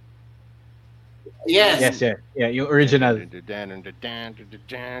 Yes. Yeah, yung original.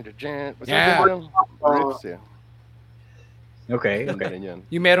 Okay.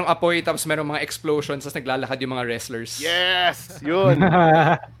 Yung merong apoy tapos merong mga explosions tapos naglalakad yung mga wrestlers. Yes! Yun!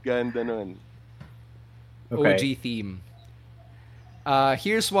 Ganda nun. Okay. OG theme.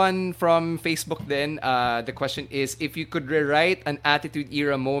 Here's one from Facebook then. The question is, if you could rewrite an Attitude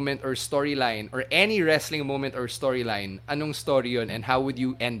Era moment or storyline or any wrestling moment or storyline, anong story yun and how would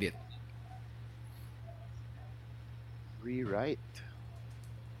you end it? Rewrite.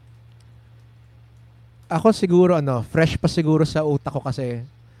 Ako siguro fresh pa siguro sa utak ko kasi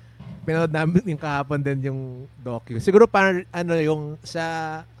pinanood namin yung kahapon din yung docu. Siguro parang yung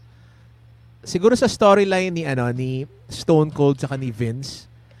siguro sa storyline ni Stone Cold saka ni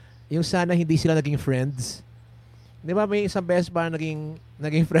Vince, yung sana hindi sila naging friends. 'Di ba may isang beses parang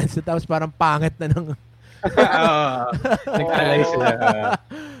naging friends na tapos parang pangit na ng nagtalay sila.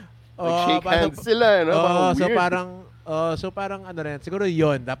 Nag-shake hands sila, no? So parang rin, siguro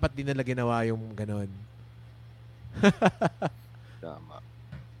 'yon, dapat din nila ginawa yung gano'n. Tama.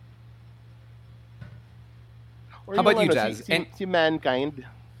 How about you, Jazz? Si Mankind.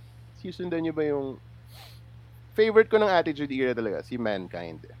 Susundan niyo ba yung favorite ko ng Attitude Era talaga, si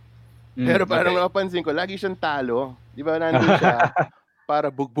Mankind. Pero parang napansin ko, lagi siyang talo. Di ba nandun siya para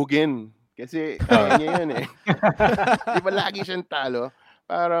bugbugin. Kasi kaya niya yun eh. Di ba lagi siyang talo?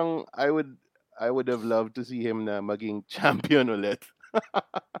 Parang I would have loved to see him na maging champion ulit.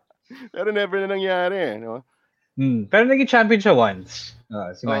 Pero never na nangyari, no? Pero naging champion siya once.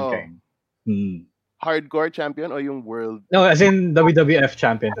 Si Mankind. Hardcore champion o yung world? No, as in WWF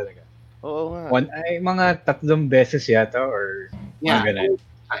champion talaga. Oo nga. Mga 3 beses yata or mga ganun.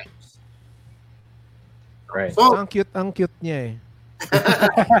 Right. So, ang cute niya eh.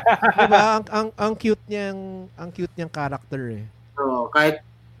 Diba? Ang cute niyang character eh. So, kahit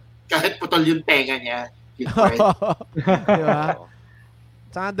putol yung tenga niya. Diba?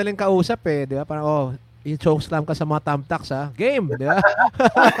 Saka daling kausap eh, diba? Parang yung chokeslam ka sa mga thumbtacks ha. Game, di ba?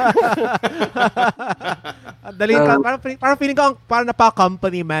 Dali ka, parang feeling ko parang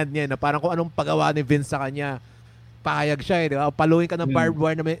napaka-company man niya na parang kung anong pagawa ni Vince sa kanya, pahayag siya eh, di ba? Paluin ka ng barbed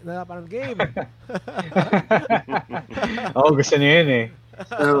wire na parang game. Gusto niya yun eh.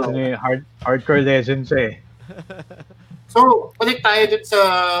 Gusto niya hardcore legend siya eh. So, balik tayo dun sa...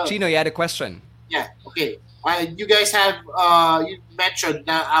 Chino, you had a question. Yeah, okay. You guys have, you mentioned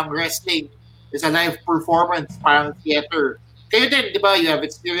na ang wrestling is a live performance, parang theater. Kayo din, di ba? You have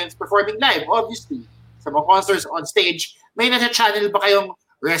experience performing live, obviously. Sa mga concerts on stage. May nasa-channel ba kayong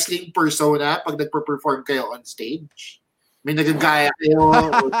wrestling persona pag nagper-perform kayo on stage? May nagagaya kayo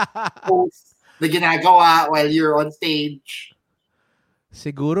or post na ginagawa while you're on stage?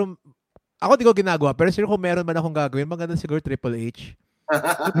 Siguro, ako di ko ginagawa, pero siguro kung meron man akong gagawin, maganda siguro Triple H.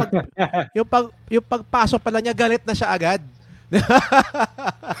 yung pagpasok pala niya, galit na siya agad.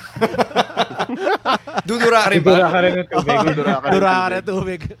 Dudura ka rin ba? Dudura ka rin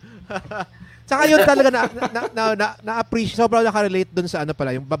tubig. Saka yun talaga na-appreciate, sobrang nakarelate dun sa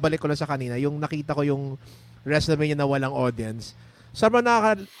yung babalik ko lang sa kanina, yung nakita ko yung WrestleMania na walang audience. Sobrang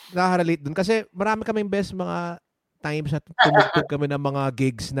nakarelate dun kasi marami kaming best mga times na tumugtog kami ng mga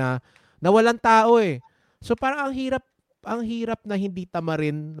gigs na walang tao eh. So parang ang hirap na hindi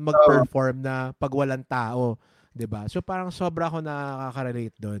tamarin mag-perform na pag walang tao. 'Di ba? So parang sobra ako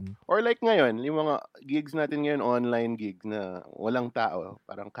nakaka-relate doon. Or like ngayon, yung mga gigs natin ngayon, online gigs na walang tao,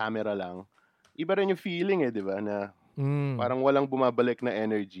 parang camera lang. Iba rin yung feeling eh, 'di ba? Na parang walang bumabalik na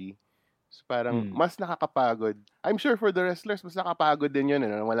energy. So parang mas nakakapagod. I'm sure for the wrestlers, mas nakakapagod din yun,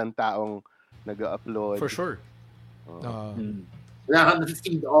 na walang taong nag-upload. For sure. Wala kang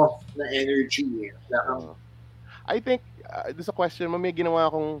feed off na energy eh. I think, doon sa question mo, may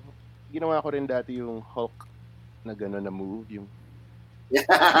ginawa ko rin dati yung Hulk na gano'n na move, yung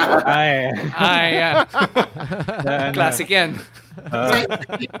yeah. Classic yan.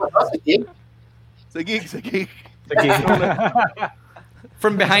 Sa gig.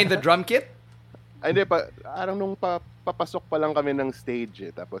 From behind the drum kit? Ay, hindi, parang nung papasok pa lang kami ng stage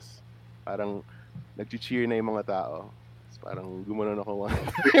eh, tapos parang nag-cheer na yung mga tao. Parang gumanon ako.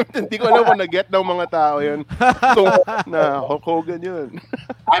 Hindi ko alam kung nag-get daw mga tao yun. So, na Hulk Hogan yun.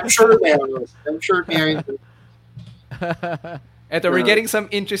 I'm sure meron. Eto, we're getting some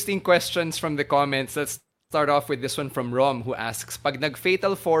interesting questions from the comments. Let's start off with this one from Rom, who asks, pag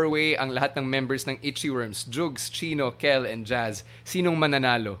nag-fatal four-way ang lahat ng members ng Itchyworms, Jugs, Chino, Kel, and Jazz, sinong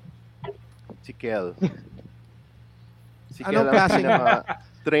mananalo? Si Kel. Si Anong Kel ang klaseng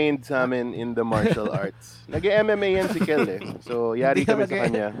trained sa amin in the martial arts. Nag-MMA yan si Kel eh. So, yari kami sa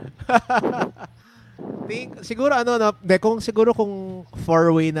kanya. Siguro kung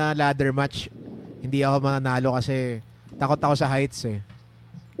four-way na ladder match, Hindi ako mananalo kasi takot ako sa heights eh.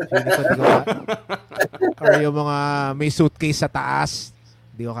 Or yung mga may suitcase sa taas.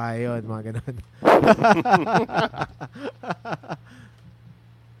 Hindi ko kaya yun, mga ganun.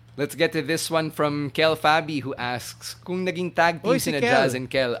 Let's get to this one from Kel Fabi who asks, kung naging tag team sina Jazz and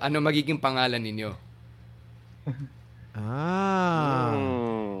Kel, ano magiging pangalan ninyo?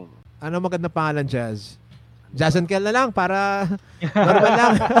 Ano maganda pangalan, Jazz? Jazz and Kel na lang para normal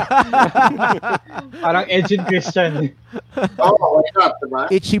lang. Parang Edge and Christian. Why not, diba?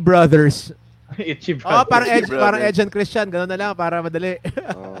 Itchy Brothers. Itchy Brothers. Parang Edge and Christian, gano'n na lang para madali.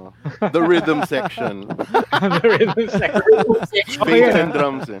 The rhythm section. The rhythm section. Bass and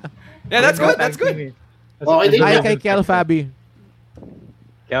drums. Yeah, that's good. That's good. Hi kay Kel Fabi.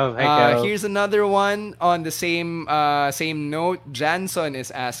 Here's another one on the same note. Janson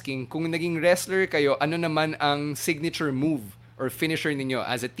is asking, kung naging wrestler kayo, ano naman ang signature move or finisher ninyo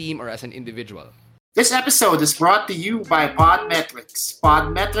as a team or as an individual? This episode is brought to you by Podmetrics.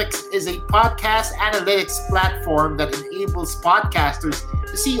 Podmetrics is a podcast analytics platform that enables podcasters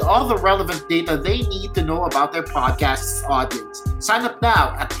to see all the relevant data they need to know about their podcast's audience. Sign up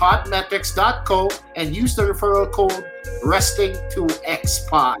now at podmetrics.co and use the referral code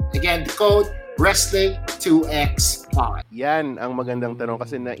Wrestling2XPod. Again, the code Wrestling2XPod. Yan ang magandang tanong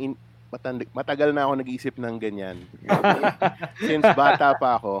kasi matagal na ako nag-iisip ng ganyan. Since bata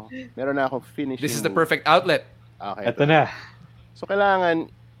pa ako, meron na akong finishing This is the perfect outlet. Okay. Ito na. So,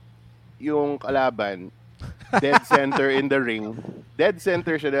 kailangan yung kalaban, dead center in the ring. Dead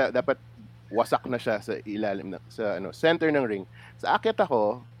center siya, dapat wasak na siya sa ilalim, sa center ng ring. Sa akit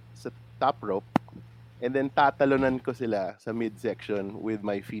ako, sa top rope, and then tatalonan ko sila sa midsection with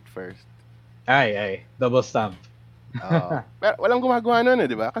my feet first. Ay. Double stomp. Pero walang gumagawa nun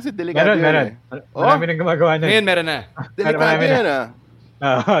di ba? Kasi delikado meron. Marami nang gumagawa nun. Ngayon meron na. Delikado yan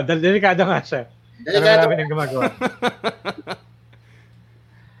delikado nga siya. Marami nang gumagawa.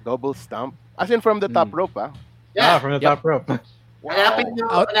 Double stomp? As in from the top rope, Yeah. From the top rope.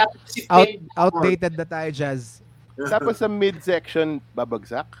 Outdated na tayo, Jazz. Tapos sa midsection,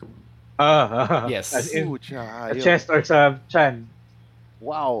 babagsak? Yes. As in, sa chest or sa chan.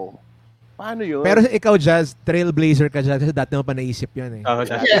 Wow. Paano yun? Pero ikaw, Jazz, trailblazer ka dyan kasi dati mo pa naisip yun eh.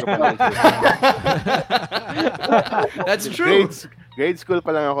 Dati ko pa naisip. That's true. Grade school pa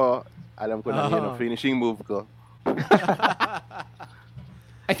lang ako, alam ko na yun, finishing move ko.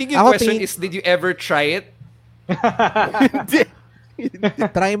 I think yung question is, did you ever try it?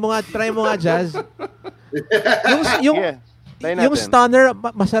 Try mo nga, Jazz. Yung stunner,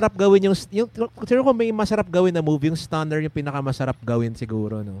 masarap gawin yung siguro kung may masarap gawin na move, yung stunner yung pinakamasarap gawin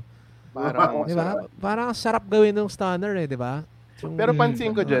siguro, no? Parang diba? Parang sarap gawin ng stunner di ba? Pero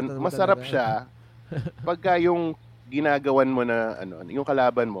pansin ko dyan, masarap siya pagka yung ginagawan mo na yung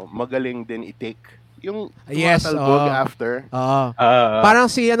kalaban mo, magaling din i-take. Yung tumatalbog after. Parang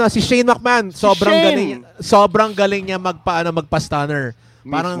si Shane McMahon, sobrang galing niya magpa-stunner.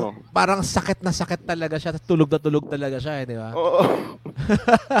 Parang sakit na sakit talaga siya, tulog na tulog talaga siya, di ba? Oo.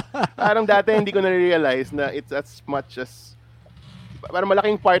 Parang dati hindi ko na-realize na it's as much as parang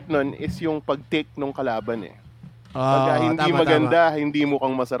malaking part nun is yung pag-take nung kalaban eh. Pagka hindi maganda, hindi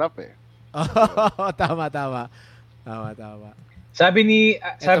mukhang masarap eh. Tama. Sabi ni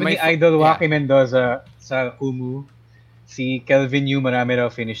Idol Waki Mendoza sa Kumu, si Kelvin Yu marami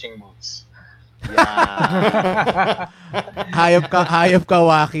raw finishing moves. Yeah. Hayop ka,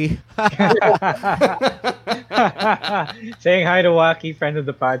 Waki. Saying hi to Waki, friend of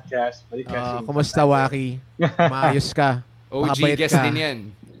the podcast. Kumusta, Waki? Maayos ka. OG guest din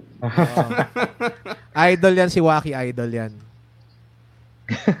yan. Idol yan si Waki, idol yan.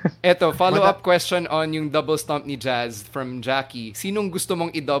 Eto, follow-up question on yung double stomp ni Jazz from Jackie. Sinong gusto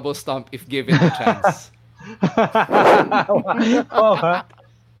mong i-double stomp if given the chance?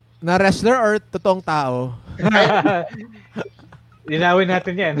 Na wrestler or totoong tao? Linawin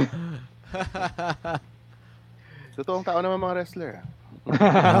natin yan. Totoong tao naman mga wrestler.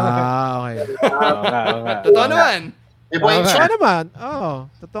 Okay. Totoo naman. Totoo naman.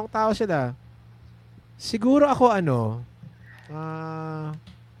 Totoong tao sila. Siguro ako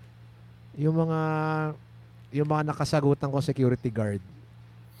yung mga nakasagutan ko security guard.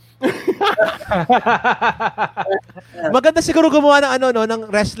 Maganda siguro gumawa ng ng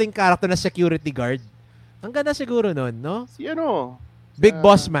wrestling character na security guard. Ang ganda siguro nun, no? Si Big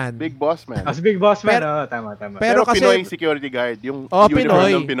Boss Man. Big Boss Man. As Big Boss Man, tama. Pero kasi Pinoy security guard, yung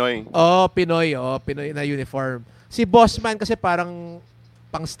uniform ng Pinoy. Pinoy na uniform. Si Boss Man kasi parang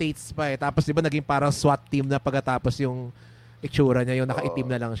pang states pa eh. Tapos 'di ba naging parang SWAT team na pagkatapos yung itsura niya, yung nakaitim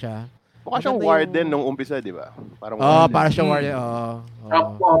na lang siya. Mukha siyang warden nung umpisa, di ba? Parang para siyang warden.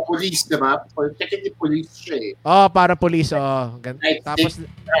 Police, di ba? Technically police siya eh. Para police.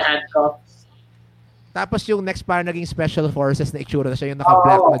 Tapos yung next para naging special forces na itsura na siya, yung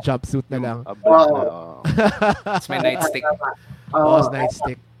naka-black na jumpsuit na lang. It's my nightstick. It's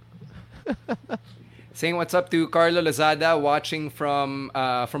nightstick. Saying what's up to Carlo Lazada watching from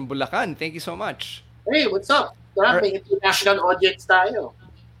Bulacan. Thank you so much. Hey, what's up? May international audience tayo.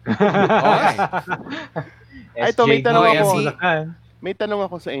 Okay. Ito, may tanong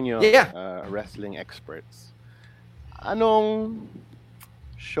ako sa inyo, wrestling experts. Anong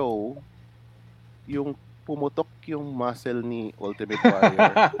show yung pumutok yung muscle ni Ultimate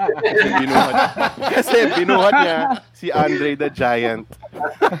Warrior? Kasi binuhat niya si Andre the Giant.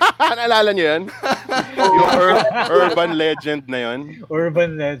 Naalala niyo yun? Yung urban legend na yun.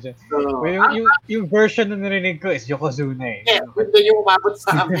 Urban legend. Yung version na narinig ko is Yokozuna eh. Yeah, ito yung umabot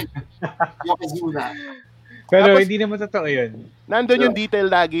sa amin. Yokozuna. Pero hindi naman totoo yun. Nandun yung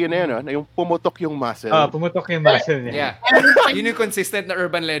detail lagi yun na yun, na yung pumutok yung muscle. Pumutok yung muscle niya. Yeah. Yun yung consistent na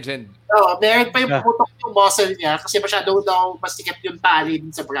urban legend. Meron pa yung pumutok yung muscle niya kasi masyado daw masikip yung tali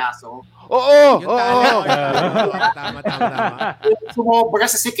din sa braso. Oo! Tama. Sumobra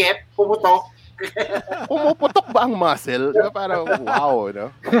sa sikip, pumutok. Pumuputok ba ang muscle? Diba parang wow,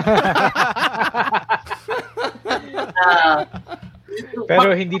 no?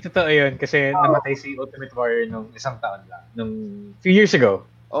 Pero hindi totoo yun kasi namatay si Ultimate Warrior nung isang taon lang. Nung few years ago.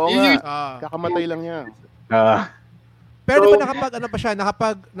 Oo nga. Kakamatay lang niya. Pero diba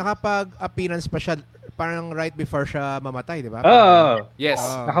nakapag-appearance pa siya parang right before siya mamatay, di ba? Yes.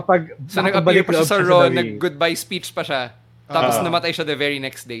 Nag-appear pa siya sa Raw, nag-goodbye speech pa siya. Tapos namatay siya the very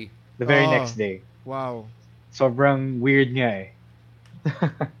next day. Next day. Wow. Sobrang weird niya eh.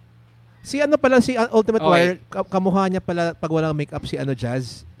 Si Ultimate Warrior, kamukha niya pala pag walang makeup si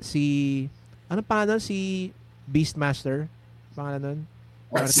Jazz. Anong pangalan? Si Beastmaster? Pangalan nun?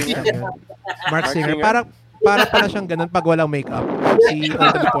 Mark Singer. Para pala siyang ganun pag walang makeup. Si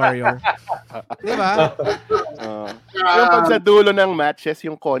Ultimate Warrior. Di ba? Yung pag sa dulo ng matches,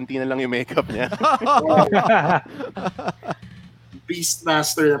 yung konti na lang yung makeup niya.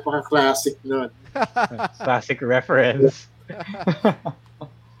 Beastmaster, napaka-classic nun. Classic reference.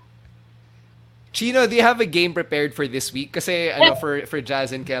 Chino, do you have a game prepared for this week? Kasi for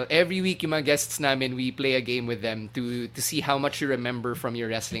Jazz and Kel, every week yung mga guests namin, we play a game with them to see how much you remember from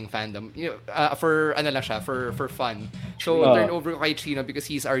your wrestling fandom. For fun. So turn over kay Chino because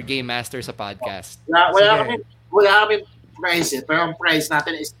he's our game master sa podcast. Wala kami prize eh, pero ang prize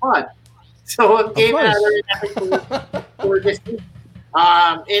natin is fun. So ang game natin for this week,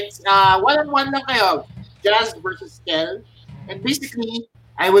 it's one-on-one lang kayo. Jazz versus Kel. And basically,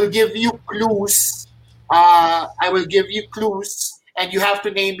 I will give you clues. And you have to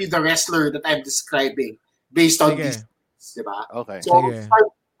name me the wrestler that I'm describing based on these things, diba? Okay. So,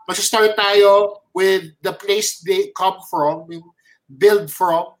 mag-start tayo with the place they come from, build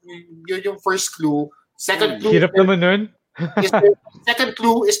from. Yun yung first clue. Second clue. Hirap naman nun. Second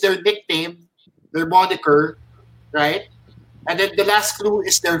clue is their nickname, their moniker, right? And then the last clue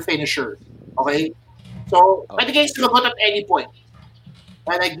is their finisher. Okay? So, pwede kayo sumagot at any point.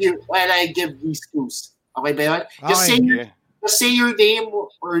 While I give these clues. Okay ba yun? Just say your name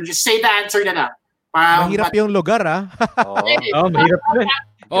or just say the answer na lang. Mahirap yung lugar, mahirap nun.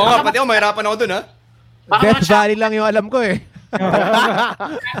 Pati ako, mahirapan ako dun, Death Valley lang yung alam ko,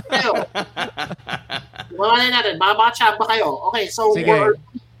 Wala natin. Makachamba kayo. Okay, so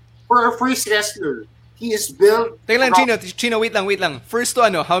for our first wrestler, he is built... Teka lang, Chino, wait lang. First to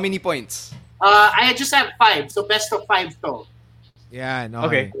how many points? I just have 5, so best of 5 to. Yeah, no.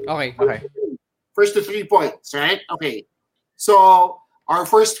 Okay. First to 3 points, right? Okay. So, our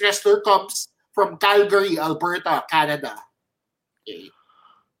first wrestler comes from Calgary, Alberta, Canada. Okay.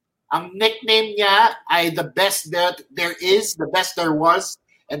 Ang nickname niya ay the best that there is, the best there was,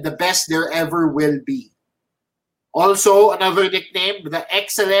 and the best there ever will be. Also, another nickname, the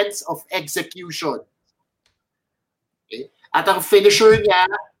excellence of execution. Okay. At ang finisher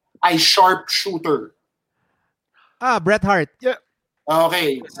niya ay sharpshooter. Bret Hart. Yeah.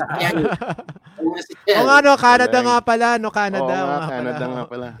 Okay. Canada nga pala. Canada nga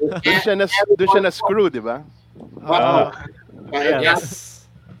pala. Doon siya na screw, di ba? Yes.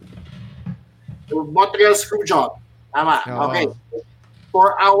 Montreal screw job. Tama. Okay.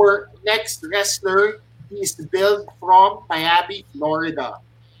 For our next wrestler, he is built from Miami, Florida.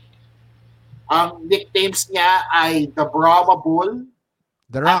 Ang nicknames niya ay The Brahma Bull.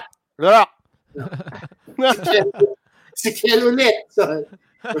 The Rock. Si Kel ulit.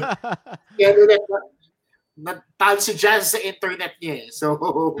 Kel ulit. Natalo si Jazz sa internet niya eh. So,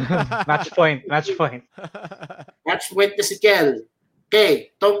 Match point. match point na si Kel.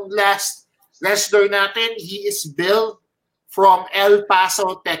 Okay, tong last wrestler natin, he is built from El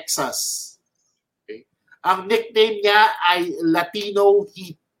Paso, Texas. Okay. Ang nickname niya ay Latino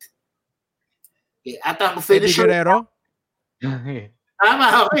Heat. Okay. At ang finisher... Eddie Guerrero?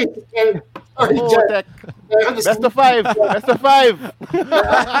 Tama, okay. Best of 5. Best of 5.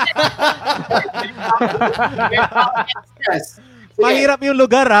 Yes. Mahirap yung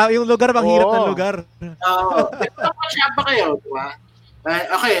lugar, ha? Yung lugar, mahirap ng lugar. Nagpapasya kayo, diba?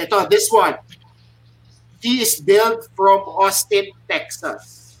 Okay, ito, this one. He is built from Austin,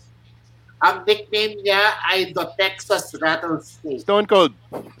 Texas. Ang nickname niya ay the Texas Rattlesnake. Stone Cold.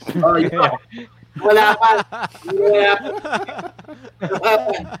 Oh, yun. Wala pa. 3-1.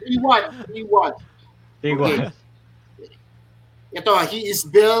 Okay. Ito, he is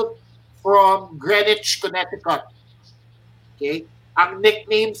built from Greenwich, Connecticut. Okay? Ang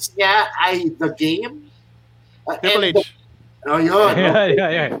nicknames niya ay The Game. Triple H. Yun.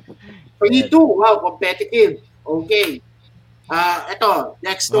 Yeah. 3-2. Wow, competitive. Okay. Ito,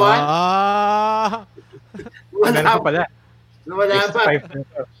 next one. Wala pa.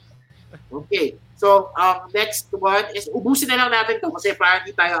 Okay. So, next one is, ubusin na lang natin to kasi parang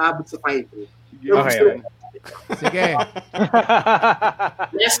hindi tayo abot sa 5. Okay. Sige.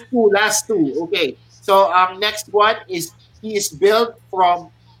 Last two. Okay. So, next one is, he is built from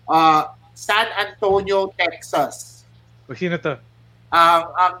San Antonio, Texas. Sino to?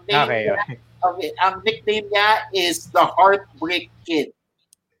 Ang nickname niya is the Heartbreak Kid.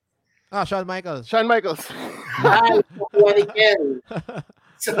 Shawn Michaels. Ay,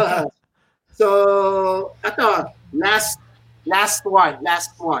 So, ito, last one.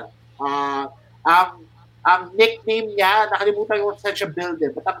 Ang nickname niya, nakalimutan ko saan siya build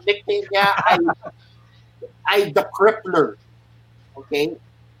but ang nickname niya ay The Crippler. Okay?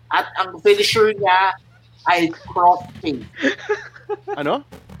 At ang finisher niya ay Crossface. Ano?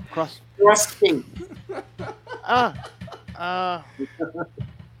 Crossface.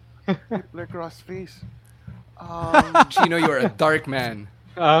 Crippler Crossface. Chino, you're a dark man.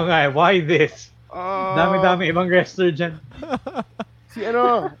 Okay, why this? Dami-dami ibang wrestler dyan. Si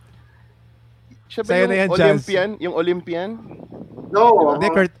ano? Siya ba yung Olympian? Yung Olympian? No.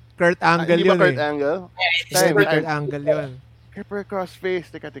 Hindi, Kurt Angle yun Kurt Angle? Kurt Angle yun. Crippler Crossface.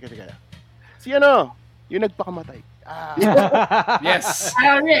 Teka. Si ano? Yung nagpakamatay. Yes.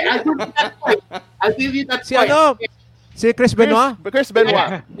 I'll give you that point. Si ano? Si Chris Benoit? Chris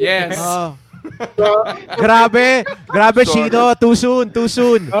Benoit. Yes. Grabe, Chino. Too soon.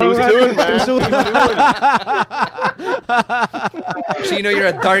 Chino,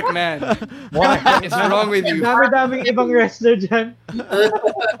 you're a dark man. What is wrong with you? Dami-daming ibang wrestler dyan.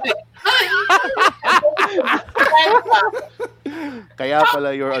 Kaya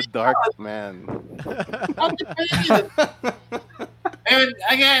pala you're a dark man. And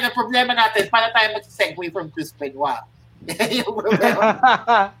again, ang problema natin, paano tayo mag-segue from Chris Benoit? Yung problema.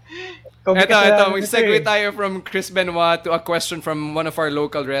 Ito, mag-segue tayo from Chris Benoit to a question from one of our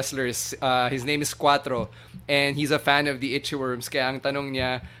local wrestlers. His name is Quattro, and he's a fan of the Itchyworms. Kaya ang tanong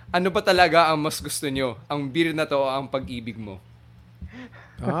niya, ano ba talaga ang mas gusto nyo? Ang beer na to o ang pag-ibig mo?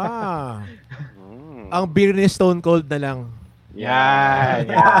 Ang beer ni Stone Cold na lang. Yan.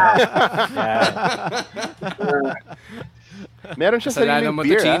 Meron siya sariling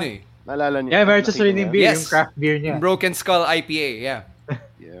beer, Chino, eh. Naalala niyo? Yeah, meron siya sariling beer. Yes. Yung craft beer niya. Broken Skull IPA, yeah.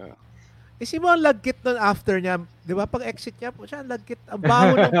 Isip mo ang lagkit nun after niya, di ba? Pag exit niya, siya ang lagkit. Ang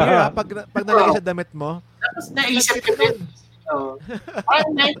baho ng beer, ha? Pag nalagay sa damit mo. Tapos naisip ko din.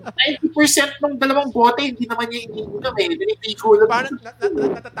 90% ng dalawang bote, hindi naman niya iniinom eh. Binitigo lang. Parang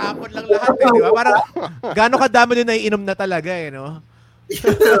natatapon lang lahat eh, di ba? Parang gano'ng kadami din naiinom na talaga eh, no?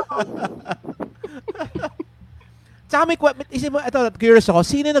 Tsaka may isip mo, ito, curious ako,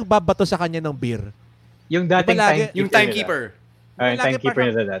 sino nagbabato sa kanya ng beer? Yung dating timekeeper. Yung timekeeper. Yung timekeeper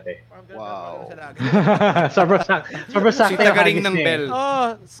nila dati. Wow. Sobrang sakto. Si tagaring ng bell.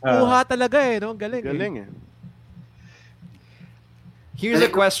 Kuha talaga eh, no? Galing eh. Here's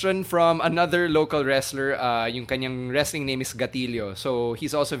a question from another local wrestler. Yung kanyang wrestling name is Gatilio. So,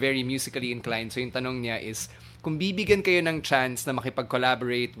 he's also very musically inclined. So, yung tanong niya is, kung bibigyan kayo ng chance na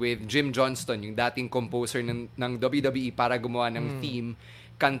makipag-collaborate with Jim Johnston, yung dating composer ng WWE para gumawa ng theme,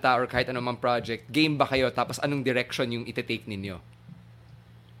 kanta, or kahit anumang project, game ba kayo? Tapos, anong direction yung iti-take ninyo?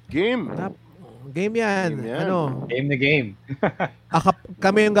 Game yan. Ano? Game na game.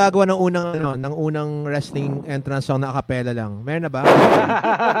 Kami yung gagawa ng unang wrestling entrance song na a cappella lang. Meron na ba?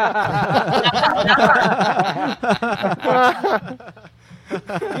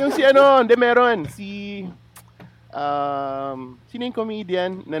 Yung si ano, hindi meron. Si Sino yung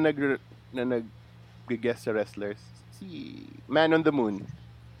comedian na nag-guest sa wrestlers? Si Man on the Moon.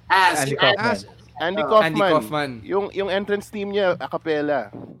 Si Andy Kaufman. Andy Kaufman. Yung entrance team niya, a cappella.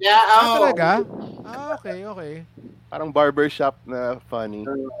 Yeah, talaga? Okay. Parang barbershop na funny.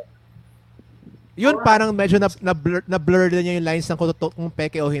 Yun parang medyo na-blur na niya yung lines ng kung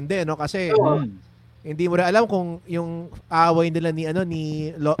peke o hindi, no? Kasi hindi mo na alam kung yung away nila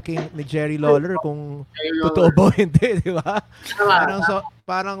ni Jerry Lawler kung totoo ba o hindi, di ba?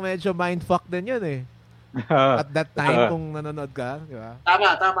 Parang medyo mindfuck din yun eh. At that time kung nanonood ka, di ba?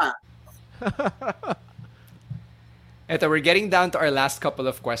 Tama. Eto, we're getting down to our last couple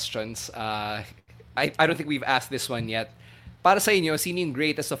of questions. I don't think we've asked this one yet. Para sa inyo, sino yung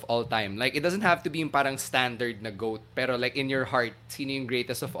greatest of all time? Like, it doesn't have to be yung parang standard na GOAT, pero like in your heart, sino yung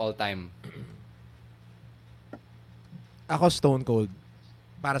greatest of all time? Ako Stone Cold.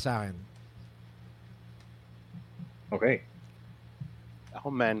 Para sa akin. Okay. Ako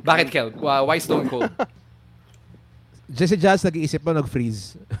Mankind. Bakit, Kel? Why Stone Cold? Jesse Jazz nag-iisip mo,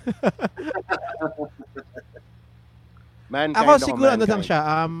 nag-freeze. Ako siguro ano lang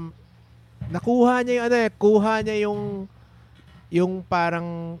siya, nakuha niya yung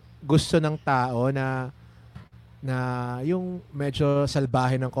parang gusto ng tao na yung medyo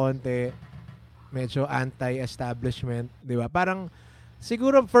salbahe ng konti, medyo anti-establishment, di ba? Parang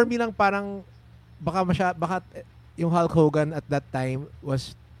siguro for me lang parang baka yung Hulk Hogan at that time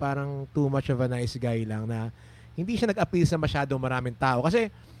was parang too much of a nice guy lang na hindi siya nag-appeal sa masyadong maraming tao. Kasi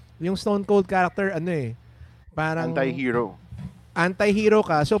yung Stone Cold character, parang anti-hero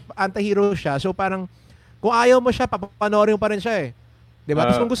ka. So, anti-hero siya. So, parang kung ayaw mo siya, panoorin mo pa rin siya eh. Diba?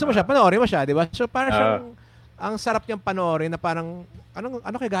 Tapos kung gusto mo siya, panoorin mo siya. Diba? So, parang siyang, ang sarap niyang panoorin na parang,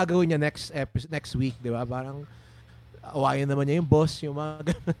 ano kaya gagawin niya next week, diba? Parang, awayin naman niya yung boss, yung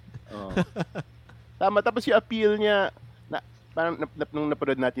mga ganun. Tama. Tapos yung appeal niya, parang nung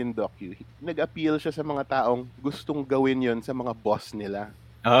napanood natin yung docu, nag-appeal siya sa mga taong gustong gawin yon sa mga boss nila.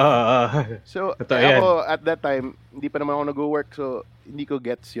 So, ako at that time, hindi pa naman ako nag-work, so hindi ko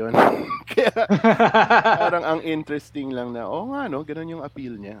gets yon. Kaya parang ang interesting lang na, ganun yung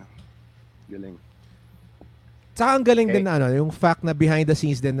appeal niya. Galing. Saka ang galing din na yung fact na behind the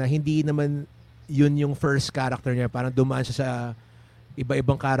scenes din na hindi naman yun yung first character niya. Parang dumaan siya sa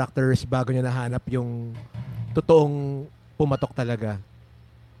iba-ibang characters bago niya nahanap yung totoong pumatok talaga.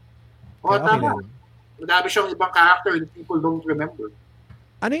 Tama. Madami siyang ibang character and people don't remember.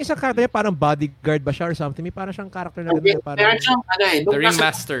 Ano yung isang character niya? Parang bodyguard ba siya or something? May parang siyang character na gano'n. Parang The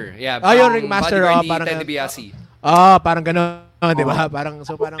Ringmaster. Yeah. Yung Ringmaster. Parang Ted DiBiase. Parang gano'n. Di ba? Parang,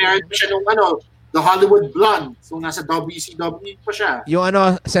 meron siya nung The Hollywood Blonde. So, nasa WCW pa siya. Yung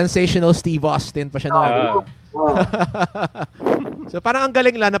sensational Steve Austin pa siya. So, parang ang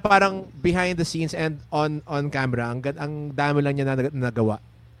galing lang na parang behind the scenes and on camera. Ang dami lang niya na nagawa.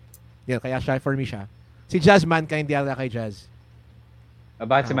 Yan, kaya siya, for me siya. Si Jazz Mankind, di ako kay Jazz.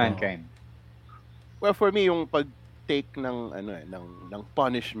 About si Mankind. Well, for me, yung pag-take ng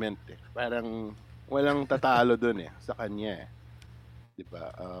punishment, parang walang tatalo dun sa kanya.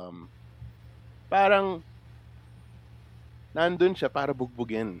 Diba? Parang nandun siya para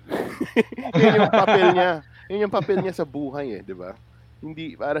bugbugin. Yun yung papel niya. Yun yung papel niya sa buhay diba?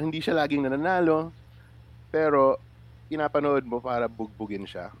 Parang hindi siya laging nananalo, pero pinapanood mo para bugbugin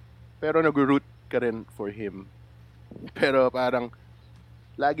siya. Pero nag-root ka rin for him. Pero parang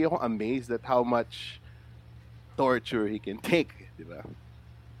lagi akong amazed at how much torture he can take, di ba?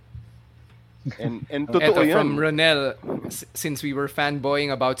 And totoo yan. From Ronel, since we were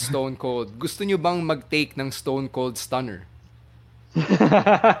fanboying about Stone Cold, gusto nyo bang mag-take ng Stone Cold Stunner?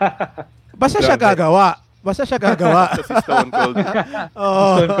 Basta siya gagawa. Basta si Stone Cold.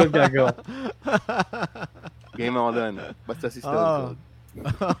 Stone Cold gagawa. Game ako dun. Basta si Stone Cold.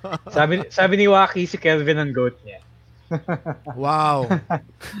 Sabi ni Waki, si Kelvin ang goat niya. Wow.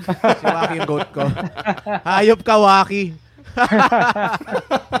 Si Waki yung goat ko. Hayop ka, Waki.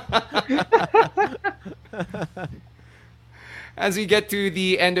 As we get to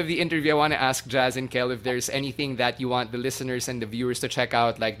the end of the interview, I want to ask Jazz and Kel if there's anything that you want the listeners and the viewers to check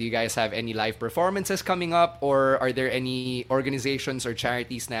out. Like, do you guys have any live performances coming up? Or are there any organizations or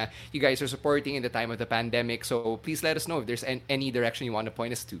charities na you guys are supporting in the time of the pandemic? So please let us know if there's any direction you want to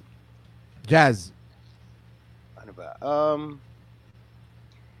point us to. Jazz. Ano ba?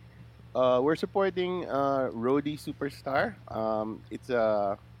 We're supporting Roadie Superstar. It's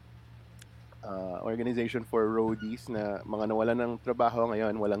a organization for roadies na mga nawalan ng trabaho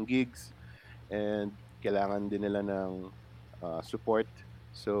ngayon, walang gigs, and kailangan din nila ng support.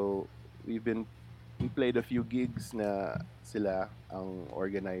 So we played a few gigs na sila ang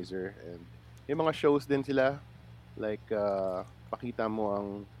organizer, and yung mga shows din sila Like, pakita mo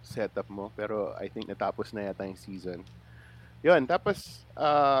ang setup mo. Pero I think natapos na yata yung season. Yun, tapos,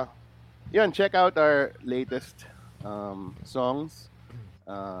 yun, check out our latest songs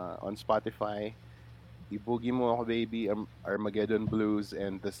on Spotify. Iboogie Mo Ako Baby, Armageddon Blues,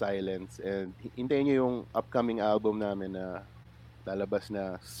 and The Silence. And hintayin nyo yung upcoming album namin na lalabas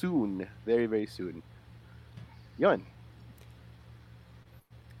na soon. Very, very soon. Yun.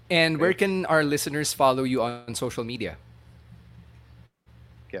 And where can our listeners follow you on social media?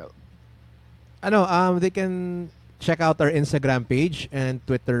 Kel. They can check out our Instagram page and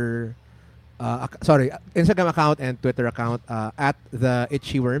Twitter Instagram account and Twitter account at the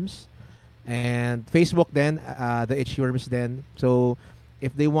Itchyworms, and Facebook then the Itchyworms then. So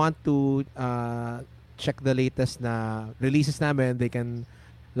if they want to check the latest na releases namin, they can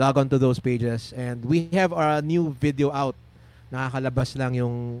log on to those pages. And we have our new video out. Nakakalabas lang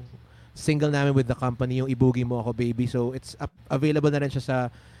yung single namin with the company, yung Iboogie Mo Ako Baby. So it's available na rin siya sa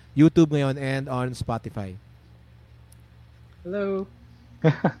YouTube ngayon and on Spotify. Hello.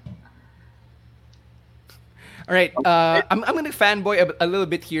 All right, I'm gonna fanboy a little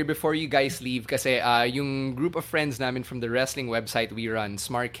bit here before you guys leave kasi yung group of friends namin from the wrestling website we run,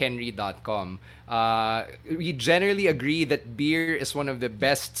 smarkhenry.com, we generally agree that Beer is one of the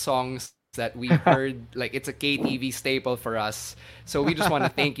best songs that we've heard. Like, it's a KTV staple for us. So we just want to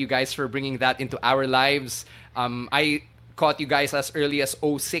thank you guys for bringing that into our lives. I caught you guys as early as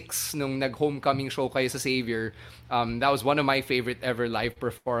 06 nung nag-homecoming show kayo sa Xavier. That was one of my favorite ever live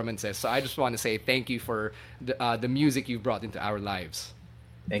performances. So I just want to say thank you for the music you've brought into our lives.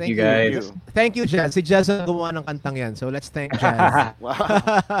 Thank you guys. Thank you, Jazz. Si Jazz ang gumawa ng kantang yan. So let's thank Jazz. Wow.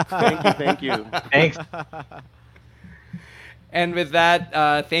 Thank you. Thanks. And with that,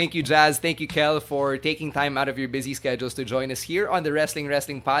 thank you, Jazz. Thank you, Kel, for taking time out of your busy schedules to join us here on the Wrestling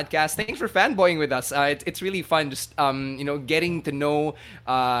Podcast. Thanks for fanboying with us. It's really fun just getting to know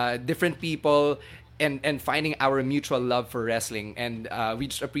different people and finding our mutual love for wrestling. And we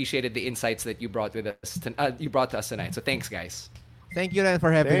just appreciated the insights that you brought with us. You brought to us tonight. So thanks, guys. Thank you, Ren,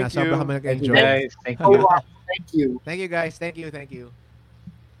 for having us. Thank you. Sobrang kami nag-enjoy. Thank you. Thank you. Thank you, guys. Thank you.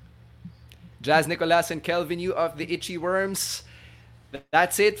 Jazz Nicolas and Kelvin Yu of the Itchyworms.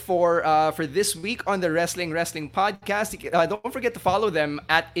 That's it for this week on the Wrestling Podcast. Don't forget to follow them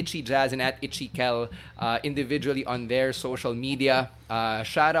at Itchy Jazz and at Itchy Kel individually on their social media.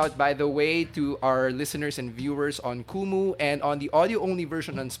 Shout out, by the way, to our listeners and viewers on Kumu and on the audio-only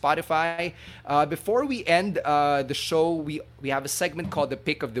version on Spotify. Before we end the show, we have a segment called the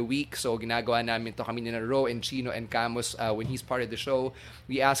Pick of the Week. So ginagawa namin to kami ni Ro and Chino and Camus when he's part of the show.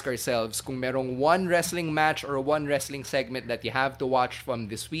 We ask ourselves kung merong one wrestling match or one wrestling segment that you have to watch from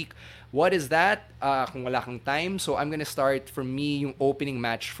this week. What is that? Kung wala kang time. So I'm gonna start, for me, yung opening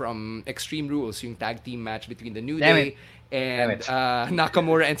match from Extreme Rules, yung tag team match between the New Day and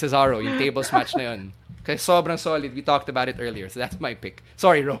Nakamura and Cesaro, yung tables match na yun. Kasi sobrang solid. We talked about it earlier. So that's my pick.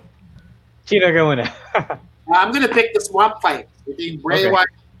 Sorry, Ro. Chino ka muna. I'm going to pick the swamp fight between Bray Wyatt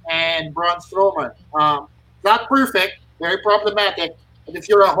and Braun Strowman. Not perfect, very problematic, but if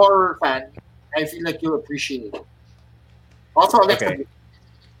you're a horror fan, I feel like you'll appreciate it. Also, Alexa.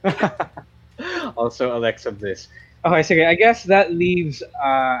 Also, Alexa Bliss. Okay, sige. I guess that leaves...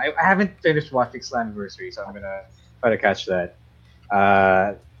 I haven't finished watching Slammiversary, so I'm gonna try to catch that.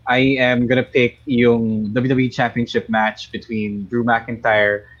 I am gonna pick yung WWE Championship match between Drew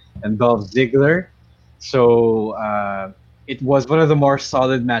McIntyre and Dolph Ziggler. So, it was one of the more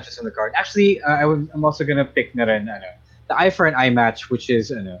solid matches on the card. Actually, I'm also gonna pick na rin, the Eye for an Eye match, which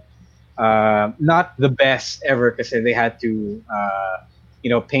is not the best ever kasi they had to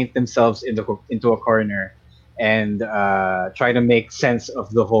paint themselves into a corner and try to make sense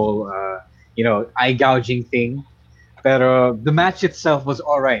of the whole eye gouging thing. Pero the match itself was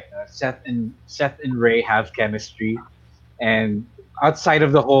all right. Seth and Ray have chemistry, and outside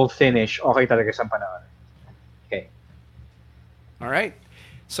of the whole finish, okay talaga sa panahon. Okay. All right.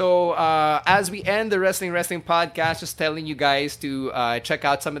 So as we end the Wrestling Podcast, just telling you guys to check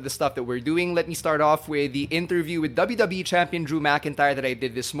out some of the stuff that we're doing. Let me start off with the interview with WWE Champion Drew McIntyre that I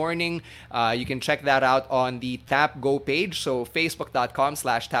did this morning. You can check that out on the Tap Go page, so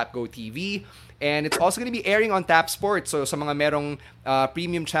facebook.com/TapGoTV. And it's also going to be airing on Tap Sports. So sa mga merong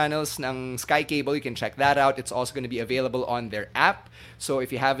premium channels ng Sky Cable, you can check that out. It's also going to be available on their app. So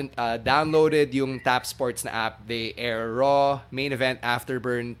if you haven't downloaded yung Tap Sports na app, they air Raw, Main Event,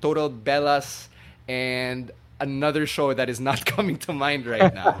 Afterburn, Total Bellas, and another show that is not coming to mind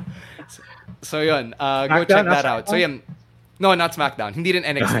right now. So yun, go check that out. So yun, no, not SmackDown. Hindi rin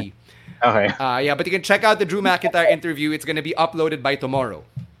NXT. Okay. Yeah, but you can check out the Drew McIntyre interview. It's going to be uploaded by tomorrow.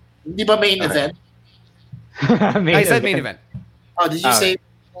 Hindi ba main event? I said main event. Oh, did you say?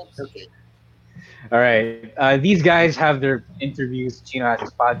 Okay. All right. These guys have their interviews. Chino has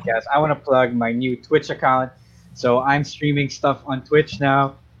his podcast. I want to plug my new Twitch account. So I'm streaming stuff on Twitch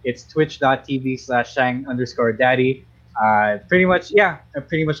now. It's twitch.tv/shang_daddy. Pretty much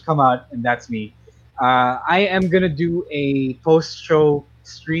come out, and that's me. I am going to do a post-show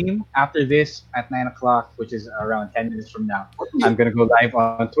stream after this at 9 o'clock, which is around 10 minutes from now. I'm going to go live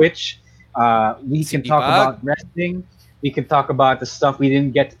on Twitch. We can talk about wrestling. We can talk about the stuff we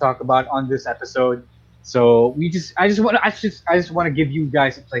didn't get to talk about on this episode. So I just want to give you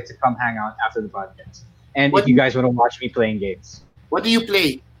guys a place to come hang out after the podcast. And if you guys want to watch me playing games. What do you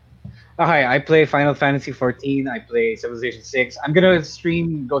play? Okay, I play Final Fantasy 14. I play Civilization 6. I'm gonna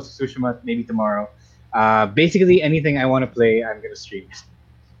stream Ghost of Tsushima maybe tomorrow. Basically anything I want to play, I'm gonna stream.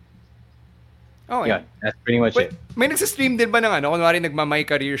 Oh, yeah, that's pretty much it. May nagsa-stream din ba ng kunwari nagma-my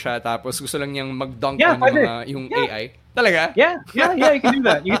career siya tapos gusto lang niyang mag-dunk yung AI? Talaga? Yeah, you can do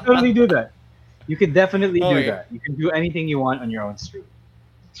that. You can totally do that. You can definitely do that. You can do anything you want on your own stream.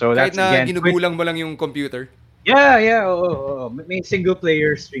 So kahit that's na again, ginugulang mo lang yung computer. Yeah. May single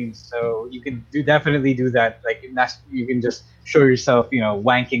player streams, so you can definitely do that. Like you can just show yourself,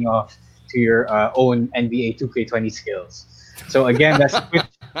 wanking off to your own NBA 2K20 skills. So again, that's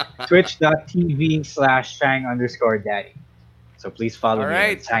twitch.tv/shang_daddy. So please follow me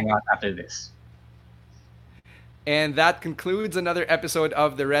and hang out after this. And that concludes another episode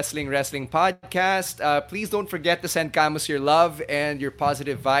of the Wrestling Podcast. Please don't forget to send Camus your love and your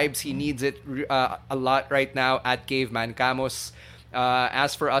positive vibes. He needs it a lot right now at Caveman Camus.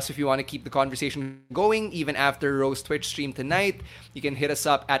 As for us, if you want to keep the conversation going, even after Ro's Twitch stream tonight, you can hit us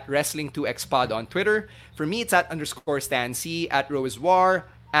up at Wrestling2xpod on Twitter. For me, it's at _StanC, at Roiswar,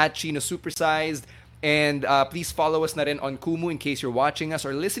 at Chino Supersized. And please follow us na rin on Kumu in case you're watching us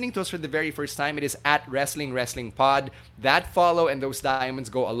or listening to us for the very first time. It is at Wrestling Pod. That follow and those diamonds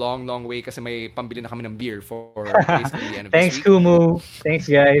go a long, long way kasi may pambili na kami ng beer for basically the end of Thanks, this week. Kumu. Thanks,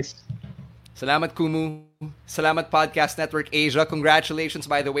 guys. Salamat, Kumu. Salamat, Podcast Network Asia. Congratulations,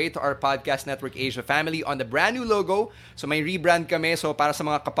 by the way, to our Podcast Network Asia family on the brand new logo. So may rebrand kami. So para sa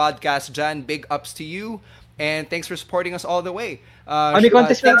mga kapodcast dyan, big ups to you. And thanks for supporting us all the way. May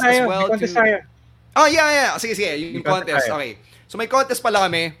contest na tayo. Oh, yeah. Sige. Yung contest. Okay. So may contest pala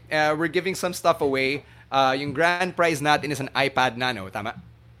kami. We're giving some stuff away. Yung grand prize natin is an iPad Nano. Tama?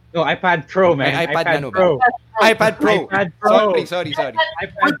 No, iPad Pro, man. iPad Nano Pro. iPad Pro. iPad Pro. Sorry.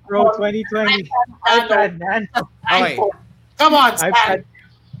 iPad Pro 2020. iPad Nano. Okay. Come on, Stan.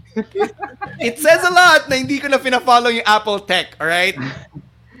 It says a lot na hindi ko na pina-follow yung Apple Tech. Alright?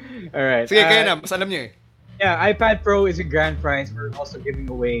 Alright. Sige, kayo na. Mas alam nyo eh. Yeah, iPad Pro is a grand prize. We're also giving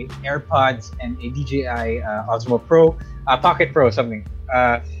away AirPods and a DJI Osmo Pro, Pocket Pro, something.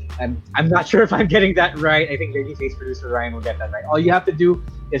 And I'm not sure if I'm getting that right. I think Ladyface producer Ryan will get that right. All you have to do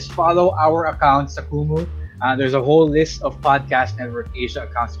is follow our accounts sa Kumu. There's a whole list of Podcast Network Asia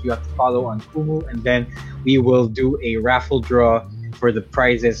accounts that you have to follow on Kumu, and then we will do a raffle draw for the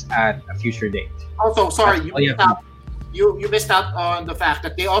prizes at a future date. Also, sorry, you missed out on the fact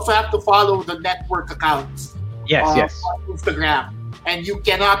that they also have to follow the network accounts. Yes. On Instagram. And you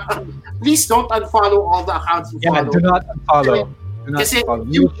cannot, please don't unfollow all the accounts you follow. Do not unfollow. Because if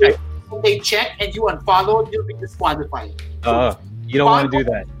they check and you unfollow, you'll be disqualified. You don't want to do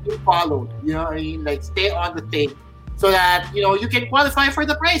that. You follow. You know what I mean? Like, stay on the thing so that, you can qualify for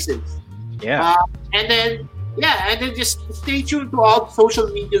the prizes. Yeah. And then just stay tuned to all the social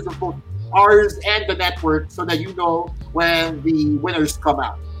medias of both ours and the network so that you know when the winners come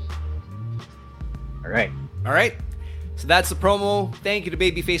out. All right. So that's the promo. Thank you to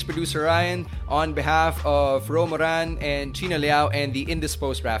Babyface producer Ryan. On behalf of Ro Moran and Chino Liao and the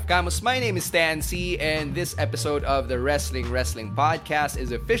indisposed Raf Camus, my name is Stan C, and this episode of the Wrestling Podcast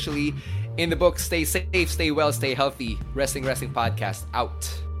is officially in the books. Stay safe, stay well, stay healthy. Wrestling Podcast out.